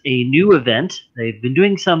 that's a new event. They've been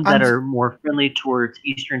doing some that are more friendly towards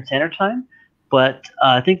Eastern Standard Time, but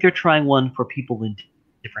I think they're trying one for people in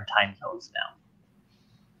different time zones now.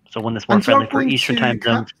 So one that's more friendly for Eastern time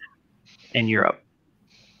zones in Europe.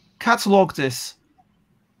 Catalog this.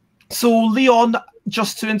 So, Leon,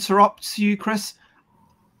 just to interrupt you, Chris,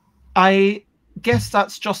 I guess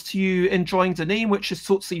that's just you enjoying the name, which is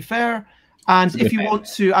totally fair. And if you want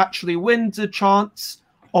to actually win the chance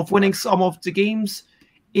of winning some of the games,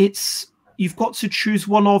 you've got to choose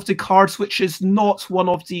one of the cards which is not one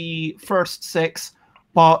of the first 6,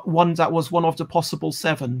 but one that was one of the possible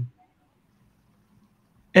 7.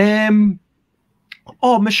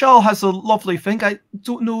 Oh, Michelle has a lovely thing. I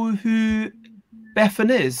don't know who Bethan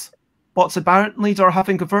is, but apparently they're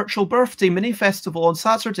having a virtual birthday mini festival on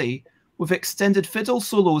Saturday with extended fiddle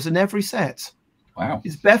solos in every set. Wow.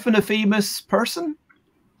 Is Bethan a famous person?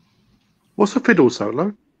 What's a fiddle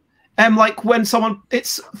solo? Like when someone,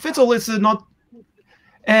 fiddle is not.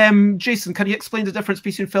 Jason, can you explain the difference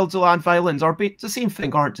between fiddle and violins? Are the same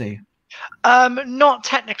thing, aren't they? Not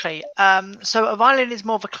technically. So a violin is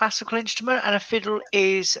more of a classical instrument, and a fiddle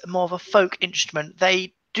is more of a folk instrument.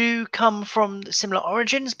 They do come from similar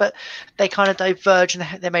origins, but they kind of diverge,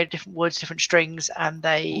 and they're made of different woods, different strings, and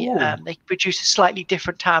they produce a slightly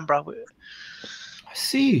different timbre. I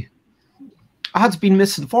see. I had been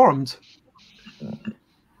misinformed.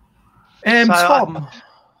 Tom,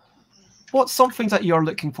 what's something that you're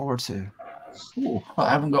looking forward to? Ooh, I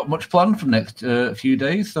haven't got much planned for the next few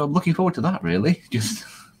days, so I'm looking forward to that, really. Just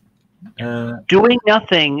doing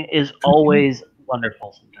nothing is always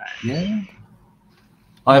wonderful sometimes. Yeah.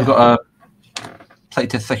 I've got a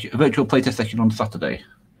playtest session, a virtual playtest session on Saturday.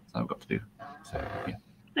 So I've got to do. So yeah.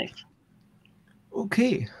 Nice.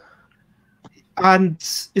 Okay. And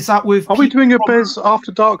is that with? Are we doing a Bez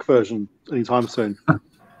After Dark version anytime soon?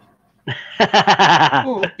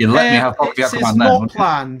 You let me have This is not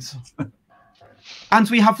planned. And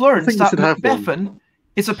we have learned that Bethan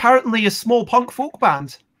is apparently a small punk folk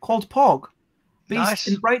band called Pog, based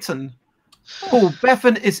in Brighton. Oh,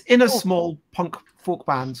 Bethan is in a small punk folk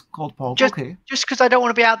band called Pog. Just because I don't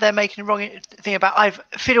want to be out there making the wrong thing about.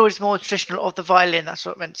 Fiddle is more traditional of the violin. That's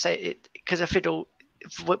what I meant to say. Because a fiddle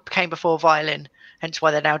came before violin, hence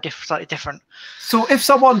why they're now slightly different. So if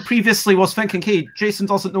someone previously was thinking, "Hey, Jason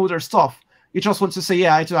doesn't know their stuff," you just want to say,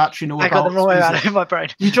 "Yeah, I do actually know." I got them wrong out in my brain.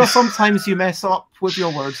 You just sometimes you mess up with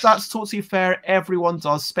your words. That's totally fair. Everyone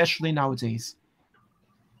does, especially nowadays.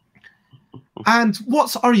 And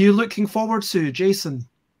what are you looking forward to, Jason?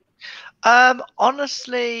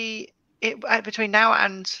 Honestly, between now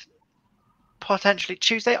and potentially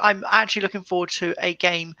Tuesday, I'm actually looking forward to a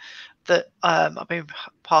game that I've been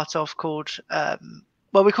part of called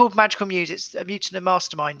we called Magical Muse. It's a Mutant and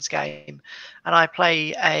Masterminds game, and I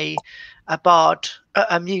play a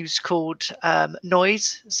muse called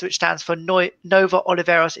Noise, which stands for Nova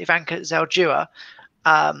Oliveros Ivanka Zeldua.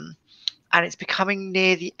 And it's becoming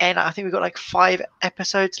near the end. I think we've got like 5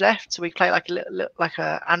 episodes left. So we play like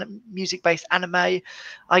a music-based anime.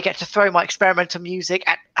 I get to throw my experimental music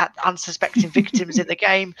at unsuspecting victims in the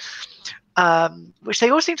game, which they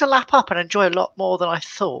all seem to lap up and enjoy a lot more than I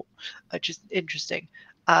thought, which is interesting.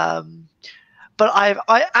 But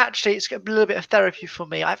I actually, it's a little bit of therapy for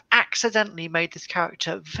me. I've accidentally made this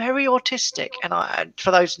character very autistic, and for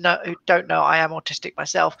those who don't know, I am autistic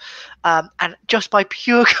myself. And just by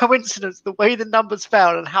pure coincidence, the way the numbers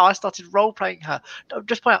fell and how I started role playing her, I'll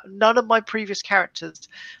just point out none of my previous characters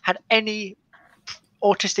had any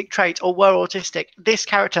autistic traits or were autistic. This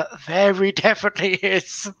character very definitely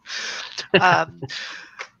is. And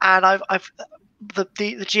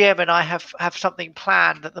the GM and I have something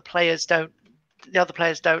planned that the other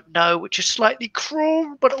players don't know, which is slightly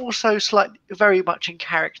cruel, but also very much in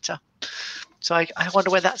character. So I wonder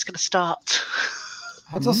when that's going to start.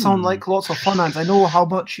 That does sound like lots of fun, and I know how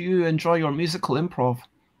much you enjoy your musical improv.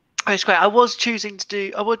 Oh, it's great. I was choosing to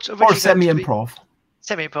do. I was or semi-improv.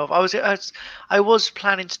 Semi-improv. I was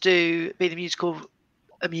planning to be the magical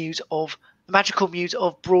muse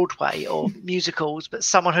of Broadway or musicals, but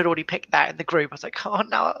someone had already picked that in the group. I was like, oh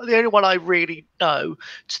no, the only one I really know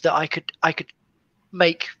so that I could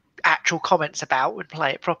make actual comments about and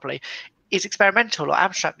play it properly is experimental or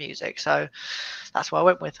abstract music. So that's what I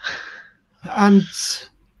went with. And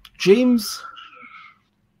James,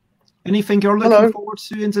 anything you're looking forward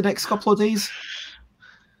to in the next couple of days?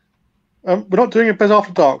 We're not doing a Bez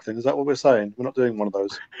After Dark thing. Is that what we're saying? We're not doing one of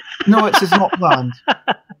those. No, it is not planned.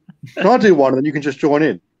 Can I do one and then you can just join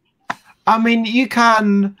in? I mean, you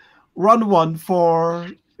can run one for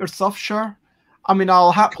yourself, sure. I mean,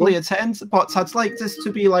 I'll happily attend, but I'd like this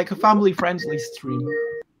to be like a family-friendly stream.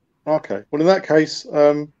 Okay. Well, in that case,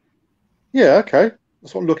 yeah, okay.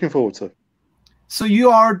 That's what I'm looking forward to. So you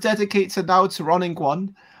are dedicated now to running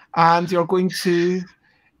one, and you're going to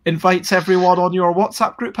invite everyone on your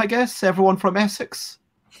WhatsApp group, I guess? Everyone from Essex?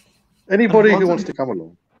 Anybody who wants to come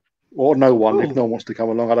along. Or no one. If no one wants to come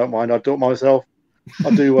along, I don't mind. I'll do it myself.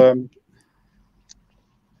 I'll do...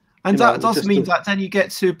 and that does mean that then you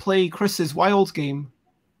get to play Chris's wild game.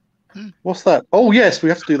 What's that? Oh, yes, we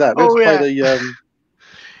have to do that. We have to play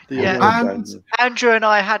the Andrew and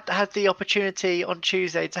I had the opportunity on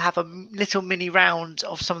Tuesday to have a little mini round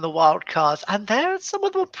of some of the wild cards, and some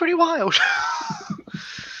of them were pretty wild.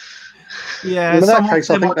 Yeah, Well, in some that of case,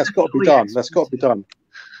 I them think are that's got to be definitely done. That's got to be done.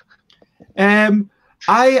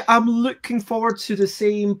 I am looking forward to the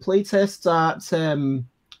same playtest that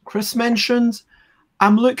Chris mentioned.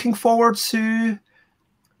 I'm looking forward to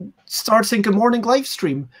starting a morning live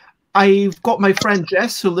stream. I've got my friend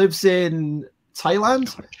Jess, who lives in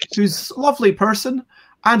Thailand, who's a lovely person,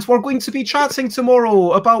 and we're going to be chatting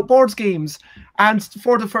tomorrow about board games. And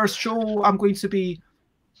for the first show, I'm going to be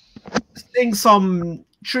saying some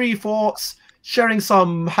true thoughts, sharing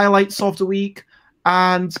some highlights of the week,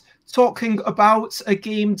 and talking about a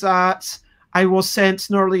game that I was sent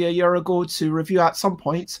nearly a year ago to review at some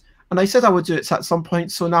point. And I said I would do it at some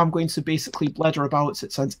point, so now I'm going to basically blather about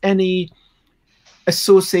it and any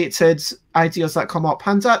associated ideas that come up.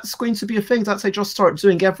 And that's going to be a thing that I just start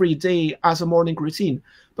doing every day as a morning routine.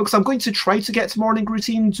 Because I'm going to try to get to morning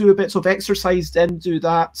routine, do a bit of exercise, then do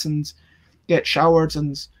that, and get showered.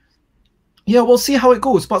 And yeah, we'll see how it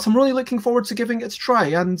goes. But I'm really looking forward to giving it a try.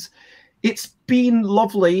 And it's been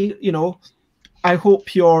lovely, you know. I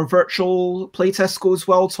hope your virtual playtest goes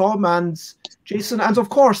well, Tom and Jason. And of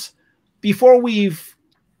course, before we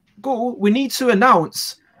go, we need to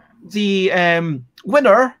announce the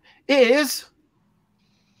winner is,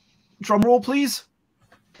 drum roll please,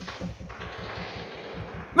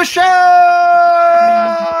 Michelle!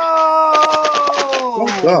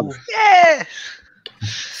 Well done. Yeah.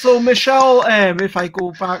 So Michelle, if I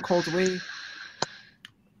go back all the way,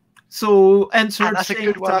 so entered that's a saying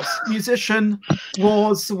good one. that musician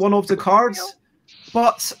was one of the cards,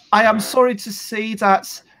 but I am sorry to say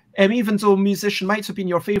that even though musician might have been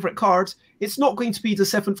your favorite card, it's not going to be the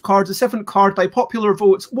 7th card. The 7th card by popular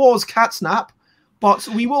vote was Catnap, but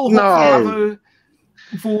we will hopefully have a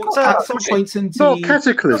vote at some point in Not the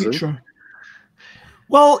Cataclysm. future.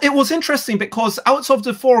 Well, it was interesting because out of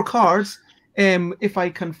the 4 cards, if I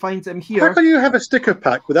can find them here. How can you have a sticker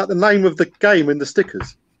pack without the name of the game in the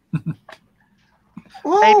stickers?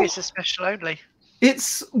 Well, Maybe it's a special only.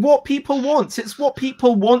 it's what people want. It's what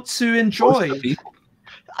people want to enjoy.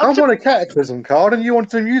 I want a Cataclysm card and you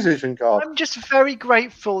want a musician card. I'm just very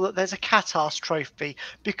grateful that there's a cat-ass trophy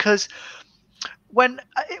because when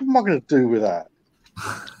What am I going to do with that?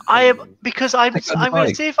 I'm going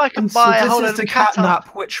to see if I can And buy a so whole this lot is the of cat-ass. catnap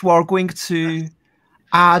which we're going to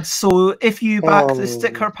add. So if you back the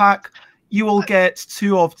sticker pack, you will get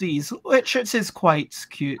 2 of these, which it is quite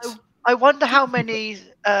cute. I wonder how many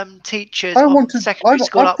teachers I of wanted. secondary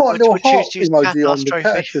school I put a upwards little would heart choose to use emoji cat-ass on the trophy.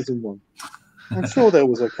 Cataclysm one. I'm sure there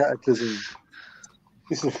was a Cataclysm.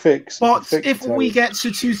 It's a fix. But if we get to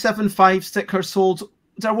 275 stickers sold,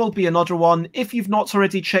 there will be another one. If you've not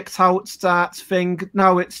already checked out that thing,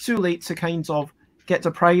 now it's too late to kind of get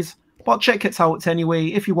the prize. But check it out anyway.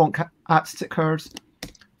 If you want cat stickers,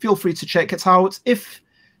 feel free to check it out.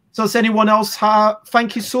 Does anyone else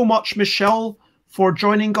thank you so much, Michelle, for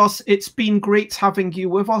joining us. It's been great having you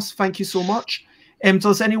with us. Thank you so much.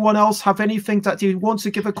 Does anyone else have anything that you want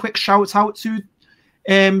to give a quick shout out to?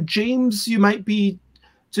 James, you might be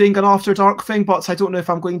doing an After Dark thing, but I don't know if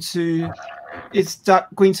I'm going to... Is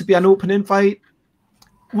that going to be an open invite?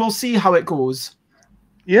 We'll see how it goes.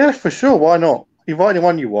 Yeah, for sure. Why not? Invite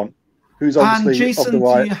anyone you want. Who's obviously And Jason, of the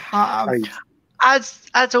right do you have... age.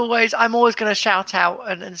 As always, I'm always going to shout out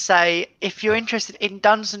and say, if you're interested in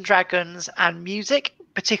Dungeons and Dragons and music,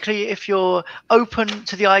 particularly if you're open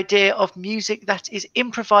to the idea of music that is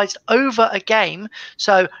improvised over a game,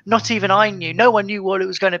 so not even I knew, no one knew what it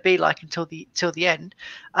was going to be like until the end,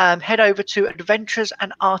 head over to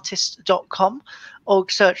adventuresandartists.com or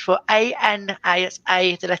search for ANA, it's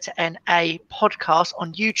A, the letter NA, podcast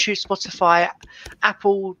on YouTube, Spotify,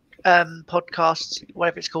 Apple podcasts,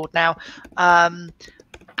 whatever it's called now, and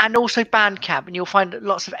also Bandcamp, and you'll find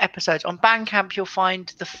lots of episodes. On Bandcamp, you'll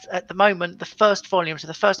find at the moment the first volume, so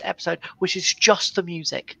the first episode, which is just the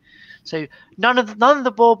music. So none of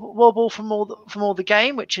the warble from all the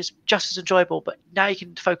game, which is just as enjoyable, but now you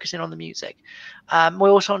can focus in on the music.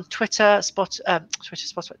 We're also on Twitter,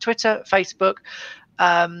 Twitter, Facebook.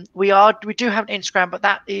 We do have an Instagram, but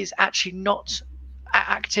that is actually not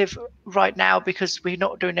active right now because we're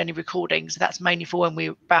not doing any recordings. That's mainly for when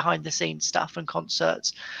we're behind the scenes stuff and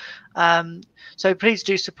concerts. So please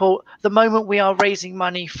do support. The moment we are raising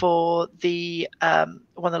money for the one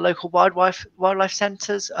of the local wildlife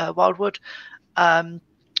centres, Wildwood, which are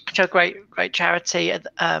a great charity. Did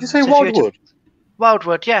you say Wildwood?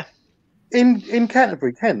 Wildwood, yeah. In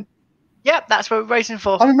Canterbury, Kent. Yeah, that's what we're raising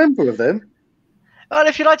for. I'm a member of them. Well,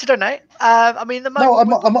 if you'd like to donate, I mean, I'm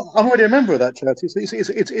already a member of that charity.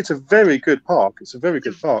 It's a very good park. It's a very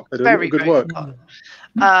good park. They do good work.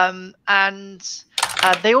 And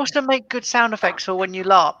They also make good sound effects for when you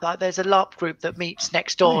LARP. Like there's a LARP group that meets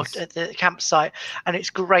next door Nice. at the campsite, and it's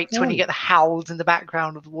great when you Oh. get the howls in the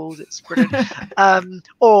background of the walls. It's brilliant.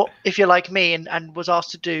 Or if you're like me and was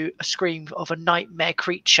asked to do a scream of a nightmare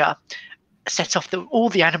creature, set off all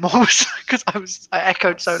the animals because I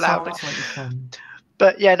echoed so loudly. Sounds like fun.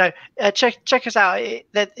 But yeah, no, check us out.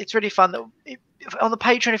 It's really fun. On the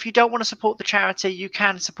Patreon, if you don't want to support the charity, you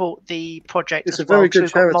can support the project. It's as a very well, good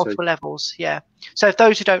we've got charity. multiple levels. Yeah. So if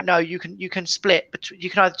those who don't know, you can split. You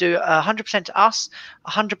can either do 100% to us,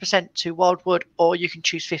 100% to Wildwood, or you can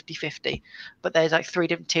choose 50-50. But there's like 3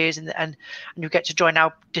 different tiers, and you get to join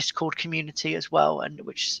our Discord community as well, and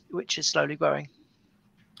which is slowly growing.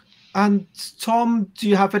 And Tom, do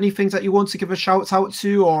you have anything that you want to give a shout out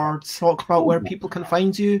to, or talk about where people can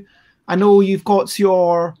find you? I know you've got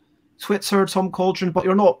your Twitter, Tom Cauldron, but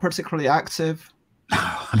you're not particularly active.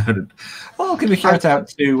 Well, I'll give a shout out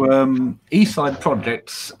to Eastside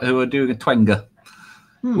Projects, who are doing a twenga,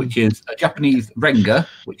 which is a Japanese renga,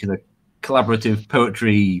 which is a collaborative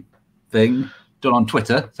poetry thing done on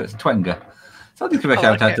Twitter. So it's a twenga. So I'll just give a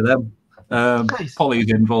shout out to them. Nice. Polly's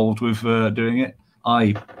involved with doing it.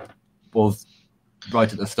 I was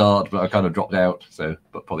right at the start, but I kind of dropped out.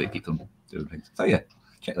 But Polly keeps them doing things. So yeah,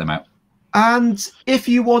 check them out. And if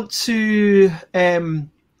you want to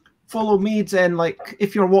follow me, then like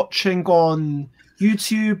if you're watching on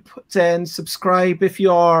YouTube, then subscribe. If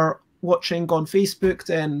you're watching on Facebook,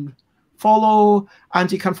 then follow. And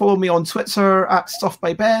you can follow me on Twitter at Stuff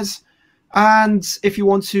by Bez. And if you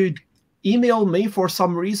want to email me for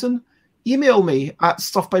some reason, email me at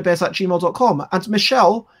stuffbybez@gmail.com. And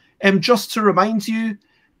Michelle, just to remind you,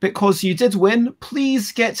 because you did win,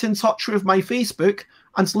 please get in touch with my Facebook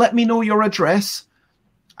and let me know your address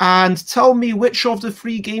and tell me which of the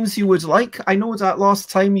 3 games you would like. I know that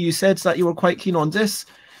last time you said that you were quite keen on this,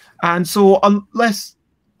 and so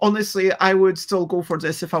honestly, I would still go for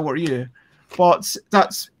this if I were you, but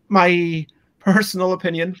that's my personal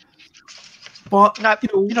opinion. But No,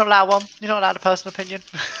 you're not allowed one. You're not allowed a personal opinion.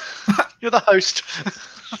 You're the host.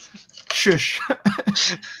 Shush.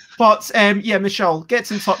 But yeah, Michelle,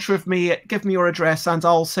 get in touch with me, give me your address, and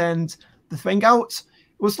I'll send the thing out.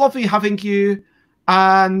 It was lovely having you,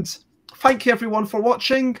 and thank you everyone for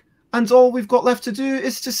watching. And all we've got left to do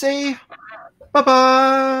is to say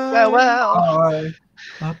bye-bye. Farewell. Bye.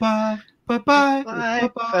 Bye-bye. Bye-bye.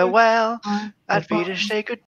 Bye. Farewell. And Vida say good.